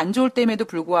시장이 안 좋을 때임에도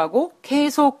불구하고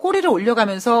계속 꼬리를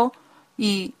올려가면서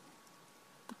이렇게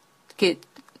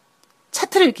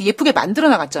차트를 이렇게 예쁘게 만들어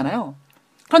나갔잖아요.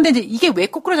 그런데 이제 이게 왜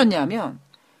꼬꾸라졌냐 하면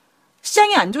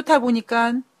시장이 안 좋다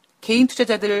보니까 개인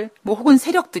투자자들 혹은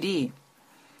세력들이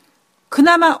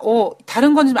그나마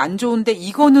다른 건 좀 안 좋은데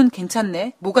이거는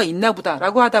괜찮네. 뭐가 있나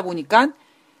보다라고 하다 보니까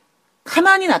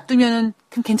가만히 놔두면은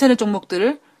괜찮을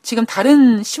종목들을 지금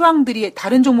다른 시황들이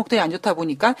다른 종목들이 안 좋다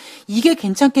보니까 이게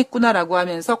괜찮겠구나라고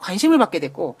하면서 관심을 받게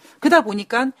됐고 그러다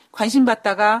보니까 관심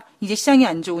받다가 이제 시장이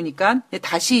안 좋으니까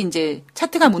다시 이제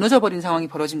차트가 무너져 버린 상황이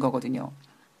벌어진 거거든요.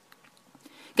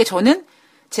 그러니까 저는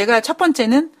제가 첫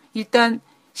번째는 일단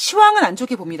시황은 안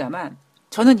좋게 봅니다만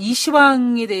저는 이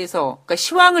시황에 대해서 그러니까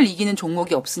시황을 이기는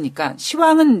종목이 없으니까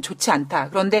시황은 좋지 않다.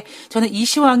 그런데 저는 이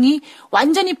시황이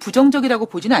완전히 부정적이라고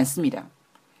보지는 않습니다.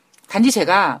 단지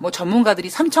제가 전문가들이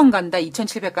 3,000 간다,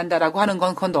 2,700 간다라고 하는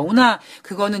건 그건 너무나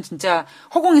그거는 진짜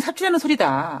허공에 삽질하는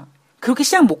소리다. 그렇게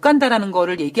시장 못 간다라는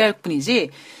거를 얘기할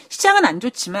뿐이지 시장은 안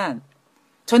좋지만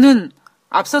저는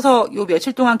앞서서 요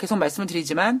며칠 동안 계속 말씀을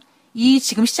드리지만 이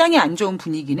지금 시장이 안 좋은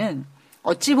분위기는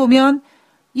어찌 보면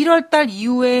 1월 달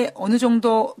이후에 어느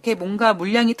정도 이렇게 뭔가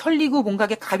물량이 털리고 뭔가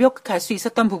가볍게 갈 수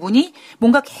있었던 부분이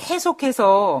뭔가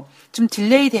계속해서 좀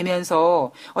딜레이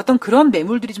되면서 어떤 그런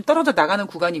매물들이 좀 떨어져 나가는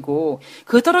구간이고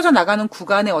그 떨어져 나가는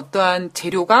구간의 어떠한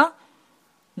재료가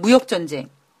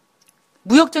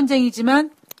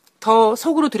무역전쟁이지만 더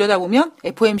속으로 들여다보면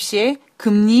FOMC의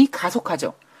금리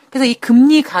가속화죠. 그래서 이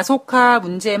금리 가속화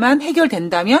문제만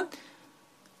해결된다면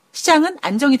시장은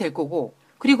안정이 될 거고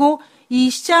그리고 이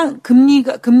시장 금리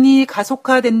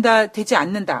되지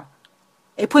않는다.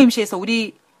 FOMC에서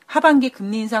우리 하반기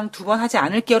금리 인상 2번 하지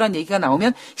않을게요라는 얘기가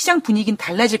나오면 시장 분위기는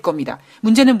달라질 겁니다.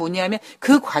 문제는 뭐냐면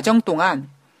그 과정 동안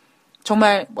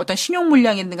정말 어떤 신용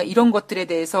물량이라든가 이런 것들에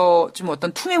대해서 좀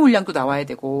어떤 투매 물량도 나와야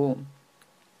되고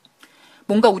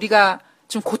뭔가 우리가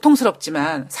좀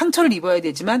고통스럽지만 상처를 입어야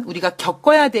되지만 우리가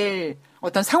겪어야 될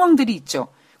어떤 상황들이 있죠.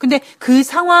 근데 그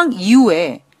상황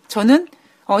이후에 저는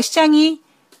시장이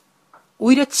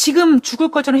오히려 지금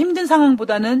죽을 것처럼 힘든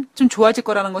상황보다는 좀 좋아질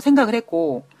거라는 거 생각을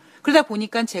했고 그러다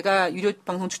보니까 제가 유료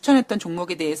방송 추천했던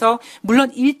종목에 대해서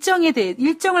물론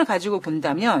일정을 가지고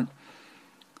본다면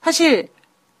사실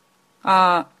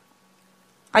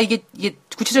이게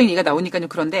구체적인 얘기가 나오니까 좀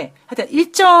그런데 하여튼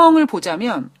일정을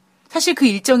보자면 사실 그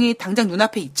일정이 당장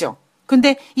눈앞에 있죠.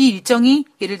 근데 이 일정이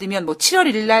예를 들면 뭐 7월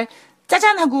 1일 날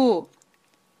짜잔 하고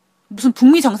무슨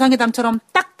북미 정상회담처럼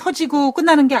딱 터지고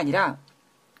끝나는 게 아니라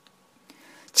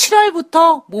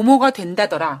 7월부터 뭐뭐가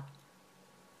된다더라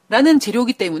라는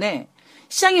재료이기 때문에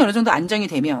시장이 어느 정도 안정이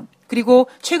되면 그리고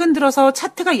최근 들어서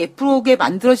차트가 예쁘게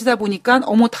만들어지다 보니까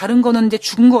다른 거는 이제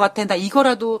죽은 것 같아. 나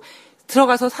이거라도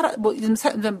들어가서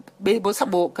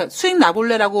수익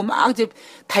나볼래라고 막 이제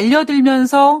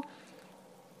달려들면서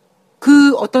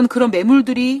그 어떤 그런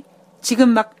매물들이 지금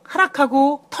막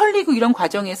하락하고 털리고 이런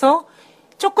과정에서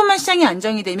조금만 시장이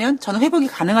안정이 되면 저는 회복이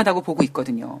가능하다고 보고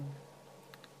있거든요.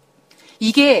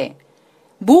 이게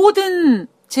모든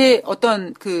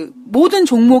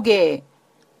종목에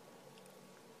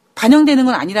반영되는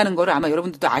건 아니라는 거를 아마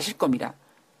여러분들도 아실 겁니다.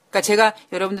 그러니까 제가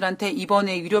여러분들한테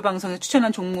이번에 유료 방송에서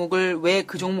추천한 종목을 왜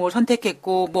그 종목을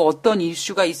선택했고 뭐 어떤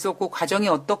이슈가 있었고 과정이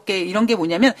어떻게 이런 게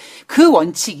뭐냐면 그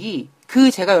원칙이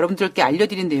제가 여러분들께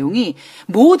알려드린 내용이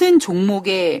모든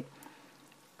종목에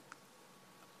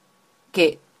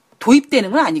이렇게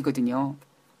도입되는 건 아니거든요.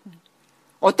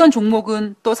 어떤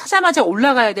종목은 또 사자마자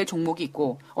올라가야 될 종목이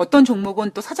있고 어떤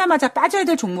종목은 또 사자마자 빠져야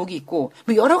될 종목이 있고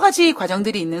뭐 여러 가지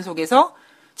과정들이 있는 속에서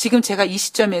지금 제가 이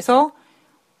시점에서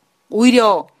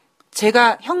오히려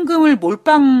제가 현금을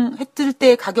몰빵했을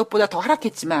때 가격보다 더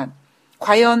하락했지만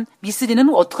과연 미쓰리는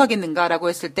어떻게 하겠는가라고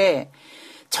했을 때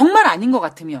정말 아닌 것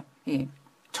같으면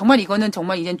정말 이거는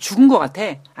정말 이젠 죽은 것 같아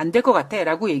안 될 것 같아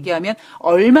라고 얘기하면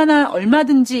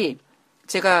얼마든지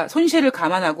제가 손실을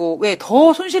감안하고 왜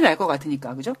더 손실을 날 것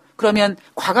같으니까 그죠? 그러면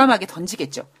과감하게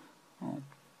던지겠죠.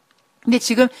 근데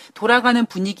지금 돌아가는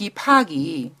분위기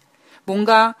파악이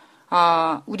뭔가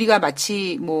우리가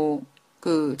마치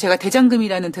제가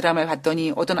대장금이라는 드라마를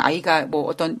봤더니 어떤 아이가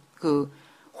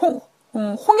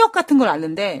홍역 같은 걸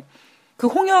앓는데 그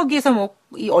홍역에서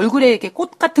이 얼굴에 이렇게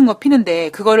꽃 같은 거 피는데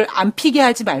그거를 안 피게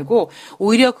하지 말고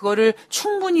오히려 그거를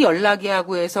충분히 열나게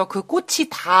하고 해서 그 꽃이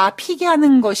다 피게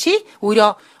하는 것이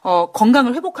오히려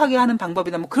건강을 회복하게 하는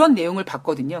방법이다. 그런 내용을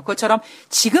봤거든요. 그것처럼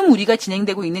지금 우리가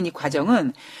진행되고 있는 이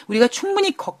과정은 우리가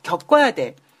충분히 겪어야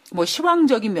될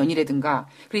시황적인 면이라든가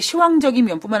그리고 시황적인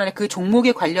면뿐만 아니라 그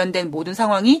종목에 관련된 모든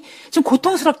상황이 좀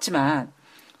고통스럽지만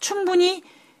충분히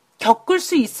겪을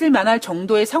수 있을 만할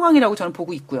정도의 상황이라고 저는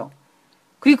보고 있고요.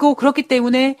 그리고 그렇기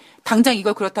때문에 당장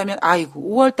이걸 그렇다면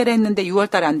 5월 달에 했는데 6월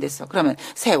달에 안 됐어. 그러면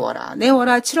세워라,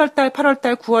 내워라, 7월 달, 8월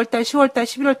달, 9월 달, 10월 달,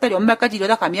 11월 달 연말까지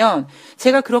이러다 가면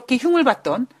제가 그렇게 흉을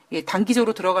봤던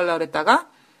단기적으로 들어가려고 그랬다가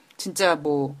진짜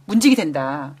문직이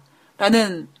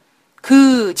된다라는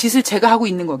그 짓을 제가 하고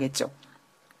있는 거겠죠.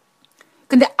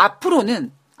 근데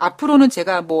앞으로는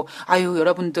제가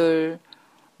여러분들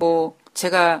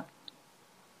제가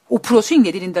 5% 수익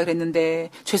내드린다 그랬는데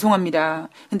죄송합니다.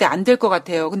 근데 안 될 것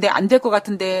같아요. 근데 안 될 것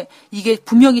같은데 이게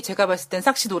분명히 제가 봤을 땐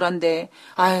싹시 노란데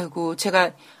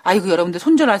여러분들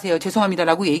손절하세요.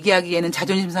 죄송합니다라고 얘기하기에는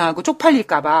자존심 상하고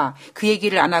쪽팔릴까 봐 그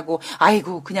얘기를 안 하고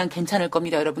그냥 괜찮을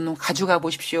겁니다. 여러분 가져가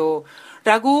보십시오.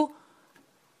 라고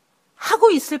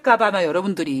하고 있을까 봐 아마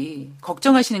여러분들이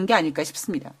걱정하시는 게 아닐까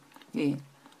싶습니다. 예.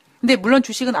 근데 물론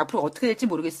주식은 앞으로 어떻게 될지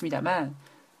모르겠습니다만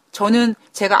저는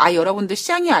제가 여러분들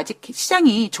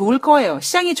시장이 좋을 거예요.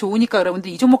 시장이 좋으니까 여러분들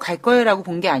이 종목 갈 거예요라고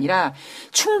본 게 아니라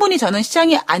충분히 저는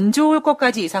시장이 안 좋을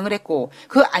것까지 예상을 했고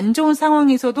그 안 좋은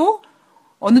상황에서도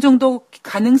어느 정도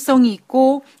가능성이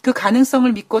있고 그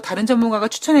가능성을 믿고 다른 전문가가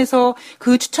추천해서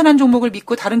그 추천한 종목을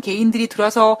믿고 다른 개인들이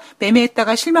들어서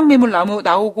매매했다가 실망 매물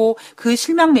나오고 그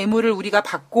실망 매물을 우리가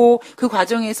받고 그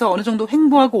과정에서 어느 정도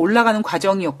횡보하고 올라가는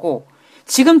과정이었고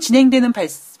지금 진행되는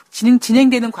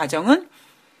과정은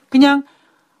그냥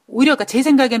오히려 그러니까 제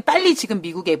생각엔 빨리 지금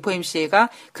미국의 FOMC가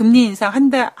금리 인상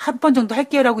한 번 정도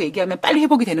할게요라고 얘기하면 빨리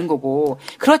회복이 되는 거고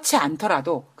그렇지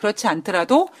않더라도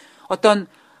어떤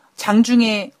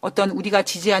장중에 어떤 우리가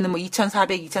지지하는 뭐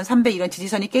 2,400, 2,300 이런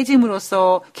지지선이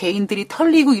깨짐으로써 개인들이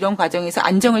털리고 이런 과정에서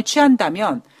안정을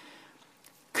취한다면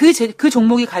그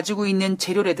종목이 가지고 있는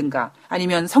재료라든가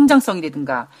아니면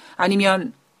성장성이라든가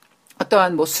아니면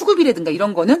어떠한 뭐 수급이라든가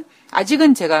이런 거는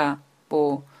아직은 제가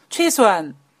뭐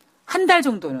최소한 한 달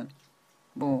정도는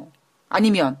뭐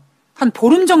아니면 한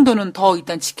보름 정도는 더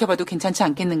일단 지켜봐도 괜찮지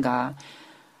않겠는가.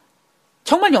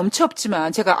 정말 염치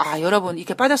없지만 제가 여러분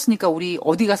이렇게 빠졌으니까 우리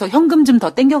어디 가서 현금 좀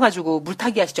더 땡겨가지고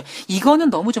물타기 하시죠. 이거는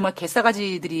너무 정말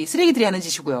개싸가지들이 쓰레기들이 하는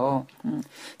짓이고요.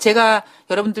 제가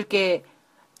여러분들께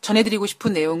전해드리고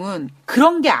싶은 내용은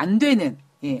그런 게 안 되는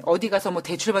어디 가서 뭐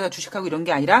대출받아 주식하고 이런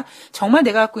게 아니라 정말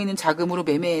내가 갖고 있는 자금으로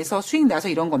매매해서 수익 나서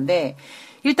이런 건데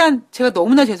일단 제가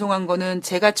너무나 죄송한 거는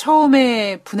제가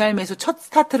처음에 분할 매수 첫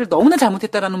스타트를 너무나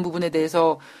잘못했다라는 부분에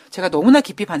대해서 제가 너무나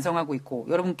깊이 반성하고 있고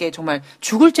여러분께 정말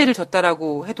죽을 죄를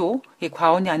졌다라고 해도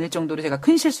과언이 아닐 정도로 제가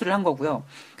큰 실수를 한 거고요.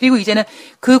 그리고 이제는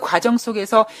그 과정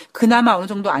속에서 그나마 어느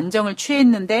정도 안정을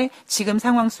취했는데 지금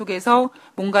상황 속에서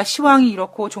뭔가 시황이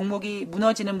이렇고 종목이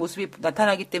무너지는 모습이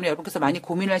나타나기 때문에 여러분께서 많이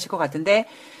고민을 하실 것 같은데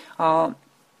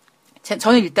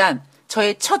저는 일단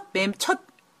저의 첫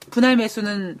분할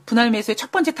매수의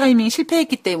첫 번째 타이밍이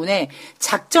실패했기 때문에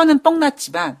작전은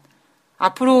뻥났지만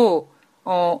앞으로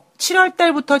 7월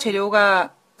달부터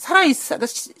재료가 살아있어.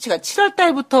 제가 7월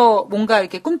달부터 뭔가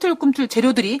이렇게 꿈틀꿈틀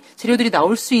재료들이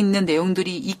나올 수 있는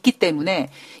내용들이 있기 때문에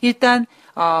일단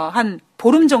한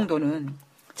보름 정도는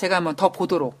제가 한번 더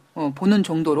보는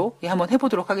정도로 한번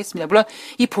해보도록 하겠습니다. 물론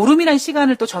이 보름이란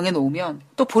시간을 또 정해놓으면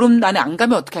또 보름 안에 안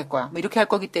가면 어떻게 할 거야? 뭐 이렇게 할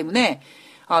거기 때문에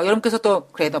여러분께서 또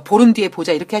그래 너 보름 뒤에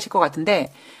보자 이렇게 하실 것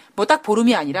같은데 뭐 딱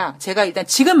보름이 아니라 제가 일단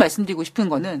지금 말씀드리고 싶은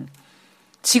거는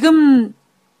지금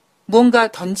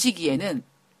뭔가 던지기에는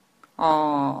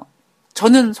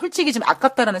저는 솔직히 좀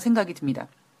아깝다라는 생각이 듭니다.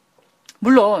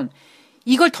 물론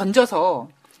이걸 던져서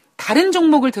다른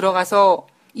종목을 들어가서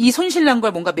이 손실난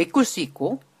걸 뭔가 메꿀 수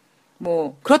있고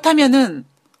뭐 그렇다면은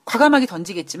과감하게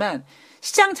던지겠지만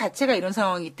시장 자체가 이런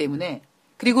상황이기 때문에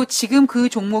그리고 지금 그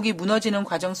종목이 무너지는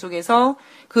과정 속에서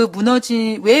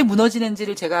왜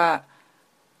무너지는지를 제가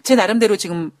제 나름대로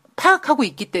지금 파악하고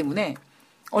있기 때문에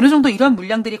어느 정도 이런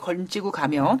물량들이 걸치고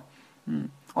가면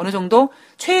어느 정도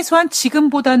최소한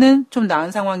지금보다는 좀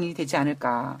나은 상황이 되지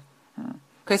않을까.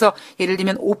 그래서 예를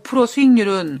들면 5%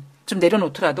 수익률은 좀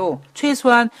내려놓더라도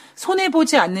최소한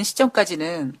손해보지 않는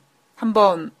시점까지는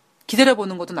한번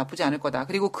기다려보는 것도 나쁘지 않을 거다.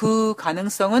 그리고 그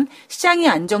가능성은 시장이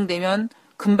안정되면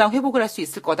금방 회복을 할 수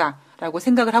있을 거다라고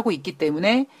생각을 하고 있기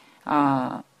때문에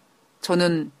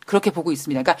저는 그렇게 보고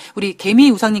있습니다. 그러니까 우리 개미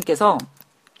우상님께서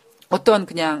어떤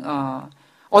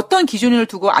기준을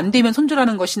두고 안 되면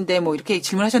손절하는 것인데 뭐 이렇게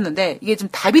질문하셨는데 이게 좀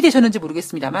답이 되셨는지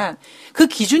모르겠습니다만 그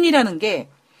기준이라는 게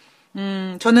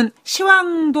저는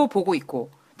시황도 보고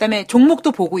있고 그다음에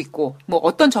종목도 보고 있고 뭐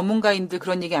어떤 전문가인들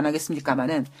그런 얘기 안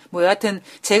하겠습니까마는 뭐 여하튼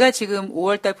제가 지금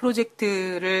 5월달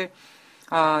프로젝트를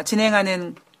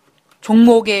진행하는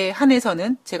종목에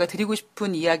한해서는 제가 드리고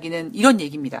싶은 이야기는 이런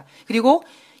얘기입니다. 그리고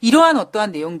이러한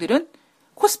어떠한 내용들은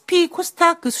코스피,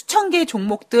 코스닥 그 수천 개의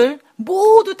종목들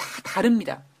모두 다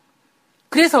다릅니다.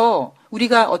 그래서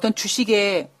우리가 어떤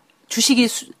주식이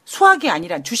수학이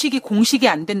아니라 주식이 공식이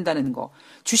안 된다는 거,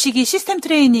 주식이 시스템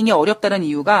트레이닝이 어렵다는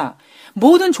이유가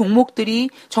모든 종목들이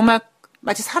정말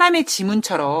마치 사람의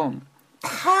지문처럼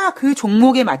다 그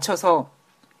종목에 맞춰서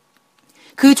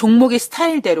그 종목의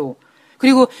스타일대로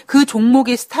그리고 그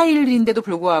종목의 스타일인데도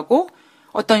불구하고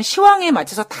어떤 시황에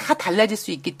맞춰서 다 달라질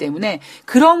수 있기 때문에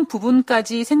그런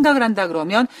부분까지 생각을 한다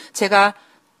그러면 제가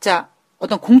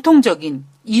어떤 공통적인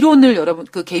이론을 여러분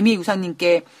그 개미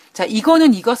우상님께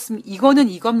이거는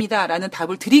이겁니다라는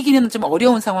답을 드리기는 좀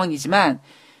어려운 상황이지만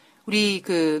우리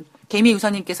그 개미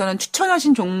우상님께서는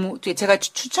추천하신 종목 제가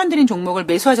추천드린 종목을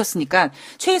매수하셨으니까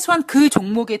최소한 그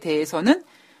종목에 대해서는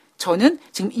저는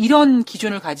지금 이런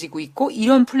기준을 가지고 있고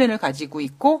이런 플랜을 가지고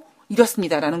있고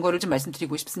이렇습니다라는 거를 좀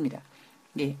말씀드리고 싶습니다.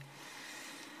 예.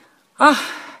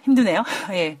 힘드네요.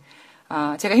 예.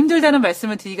 제가 힘들다는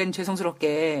말씀을 드리기는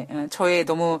죄송스럽게 저의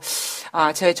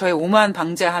오만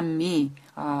방자함이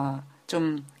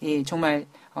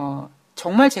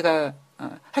정말 제가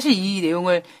사실 이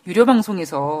내용을 유료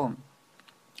방송에서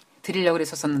드리려고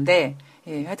그랬었는데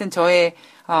예, 하여튼 저의,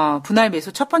 분할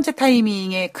매수 첫 번째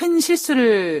타이밍에 큰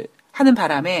실수를 하는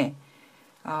바람에,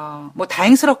 뭐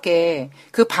다행스럽게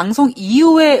그 방송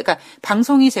이후에, 그러니까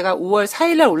방송이 제가 5월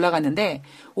 4일 날 올라갔는데,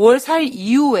 5월 4일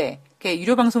이후에,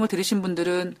 유료 방송을 들으신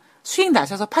분들은 수익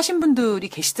나셔서 파신 분들이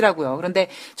계시더라고요. 그런데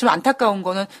좀 안타까운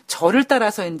거는 저를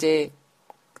따라서 이제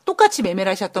똑같이 매매를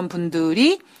하셨던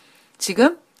분들이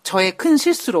지금 저의 큰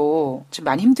실수로 좀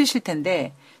많이 힘드실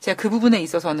텐데, 제가 그 부분에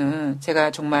있어서는 제가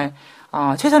정말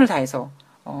최선을 다해서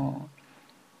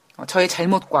저의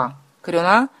잘못과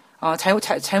그러나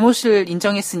잘못을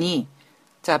인정했으니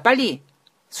자 빨리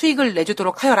수익을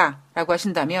내주도록 하여라라고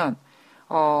하신다면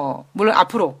물론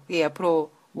앞으로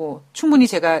뭐 충분히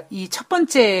제가 이 첫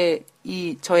번째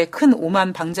이 저의 큰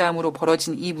오만 방자함으로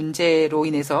벌어진 이 문제로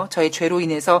인해서 저의 죄로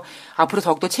인해서 앞으로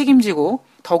더욱더 책임지고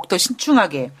더욱더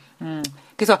신중하게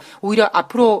그래서 오히려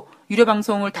앞으로 유료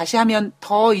방송을 다시 하면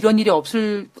더 이런 일이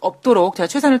없도록 제가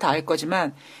최선을 다할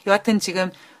거지만 여하튼 지금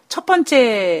첫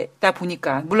번째다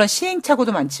보니까 물론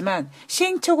시행착오도 많지만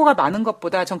시행착오가 많은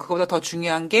것보다 전 그거보다 더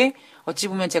중요한 게 어찌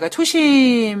보면 제가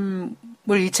초심을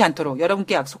잃지 않도록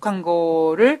여러분께 약속한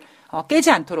거를 깨지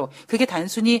않도록 그게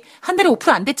단순히 한 달에 5%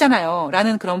 안 됐잖아요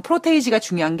라는 그런 프로테이지가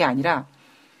중요한 게 아니라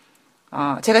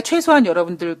제가 최소한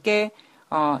여러분들께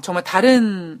정말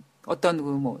다른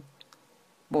어떤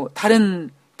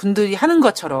다른 분들이 하는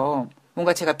것처럼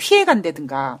뭔가 제가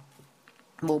피해간다든가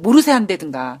뭐 모르쇠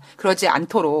한다든가 그러지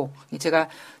않도록 제가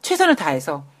최선을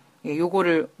다해서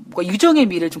요거를 유정의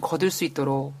미를 좀 거둘 수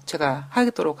있도록 제가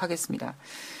하도록 하겠습니다.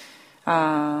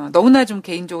 너무나 좀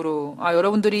개인적으로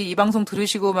여러분들이 이 방송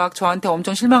들으시고 막 저한테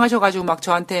엄청 실망하셔가지고 막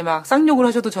저한테 막 쌍욕을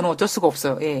하셔도 저는 어쩔 수가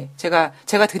없어요. 예, 제가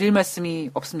드릴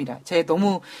말씀이 없습니다. 제가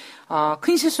너무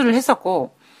큰 실수를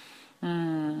했었고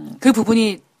그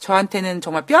부분이 저한테는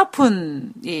정말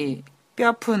뼈아픈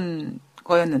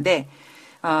거였는데,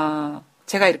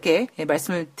 제가 이렇게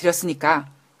말씀을 드렸으니까,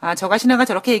 저가 신하가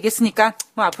저렇게 얘기했으니까,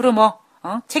 뭐, 앞으로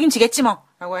책임지겠지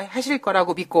라고 하실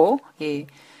거라고 믿고, 예,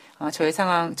 저의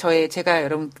상황, 제가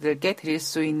여러분들께 드릴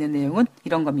수 있는 내용은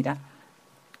이런 겁니다.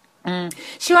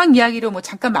 시황 이야기로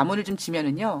잠깐 마무리를 좀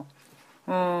지면은요,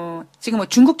 지금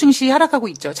중국 증시 하락하고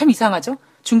있죠. 참 이상하죠?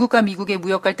 중국과 미국의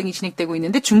무역 갈등이 진행되고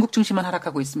있는데 중국 증시만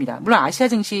하락하고 있습니다. 물론 아시아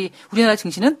증시, 우리나라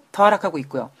증시는 더 하락하고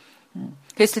있고요.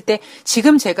 그랬을 때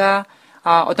지금 제가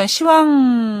어떤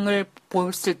시황을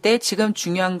봤을 때 지금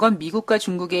중요한 건 미국과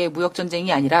중국의 무역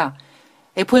전쟁이 아니라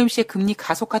FOMC의 금리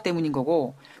가속화 때문인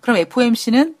거고 그럼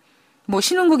FOMC는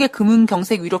신흥국의 금융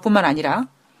경색 위로뿐만 아니라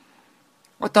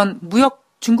어떤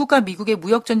중국과 미국의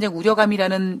무역 전쟁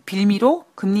우려감이라는 빌미로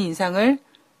금리 인상을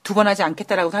두 번 하지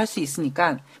않겠다라고 할 수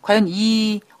있으니까 과연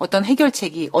이 어떤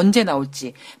해결책이 언제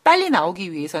나올지 빨리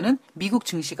나오기 위해서는 미국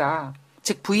증시가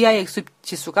즉 VIX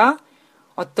지수가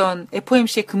어떤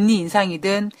FOMC의 금리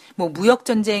인상이든 무역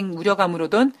전쟁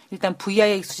우려감으로든 일단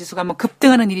VIX 지수가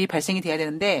급등하는 일이 발생이 돼야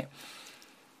되는데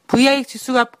VIX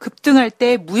지수가 급등할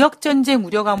때 무역 전쟁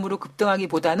우려감으로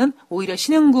급등하기보다는 오히려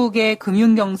신흥국의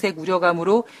금융 경색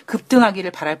우려감으로 급등하기를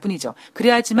바랄 뿐이죠.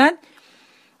 그래야지만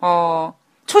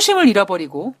초심을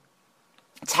잃어버리고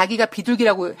자기가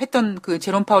비둘기라고 했던 그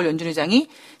제롬 파월 연준 의장이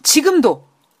지금도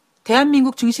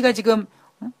대한민국 증시가 지금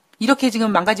이렇게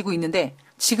지금 망가지고 있는데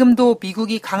지금도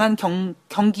미국이 강한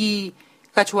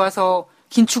경기가 좋아서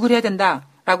긴축을 해야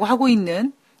된다라고 하고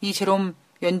있는 이 제롬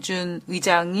연준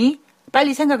의장이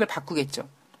빨리 생각을 바꾸겠죠.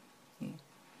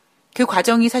 그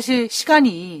과정이 사실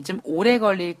시간이 좀 오래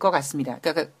걸릴 것 같습니다.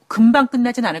 그러니까 금방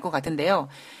끝나진 않을 것 같은데요.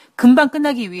 금방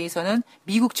끝나기 위해서는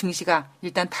미국 증시가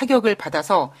일단 타격을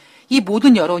받아서 이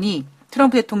모든 여론이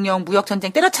트럼프 대통령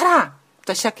무역전쟁 때려쳐라!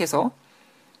 부터 시작해서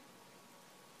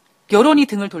여론이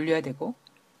등을 돌려야 되고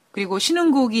그리고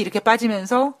신흥국이 이렇게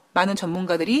빠지면서 많은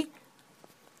전문가들이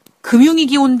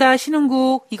금융위기 온다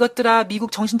신흥국 이것들아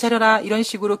미국 정신 차려라 이런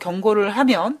식으로 경고를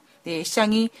하면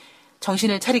시장이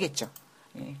정신을 차리겠죠.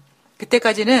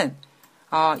 그때까지는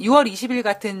 6월 20일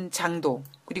같은 장도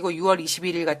그리고 6월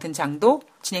 21일 같은 장도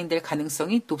진행될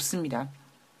가능성이 높습니다.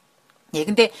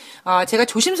 근데 제가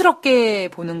조심스럽게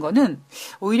보는 거는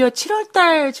오히려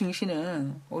 7월달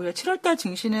증시는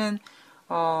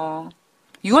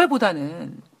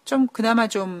 6월보다는 좀 그나마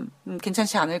좀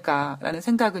괜찮지 않을까라는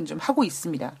생각은 좀 하고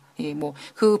있습니다.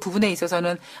 그 부분에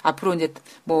있어서는 앞으로 이제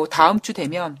다음 주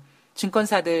되면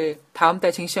증권사들 다음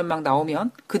달 증시 전망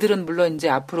나오면 그들은 물론 이제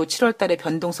앞으로 7월 달에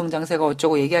변동성 장세가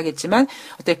어쩌고 얘기하겠지만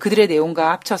어때 그들의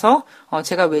내용과 합쳐서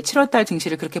제가 왜 7월 달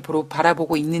증시를 그렇게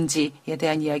바라보고 있는지에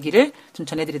대한 이야기를 좀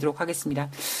전해드리도록 하겠습니다.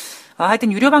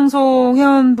 하여튼 유료 방송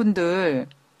회원분들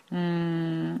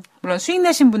물론 수익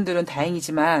내신 분들은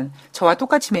다행이지만 저와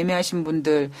똑같이 매매하신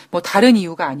분들 다른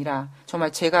이유가 아니라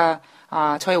정말 제가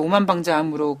저의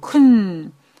오만방자함으로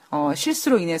큰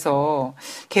실수로 인해서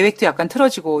계획도 약간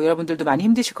틀어지고 여러분들도 많이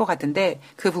힘드실 것 같은데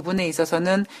그 부분에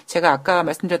있어서는 제가 아까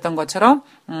말씀드렸던 것처럼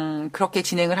그렇게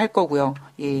진행을 할 거고요.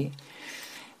 예.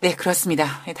 네,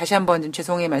 그렇습니다. 다시 한번 좀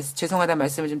죄송하다는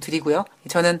말씀을 좀 드리고요.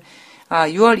 저는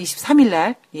 6월 23일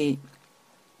날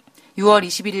 6월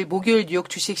 21일 목요일 뉴욕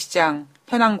주식시장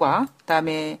현황과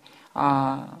그다음에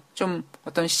좀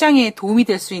어떤 시장에 도움이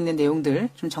될 수 있는 내용들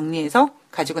좀 정리해서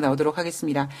가지고 나오도록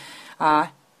하겠습니다.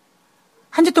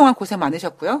 한 주 동안 고생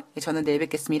많으셨고요. 저는 내일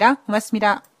뵙겠습니다.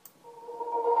 고맙습니다.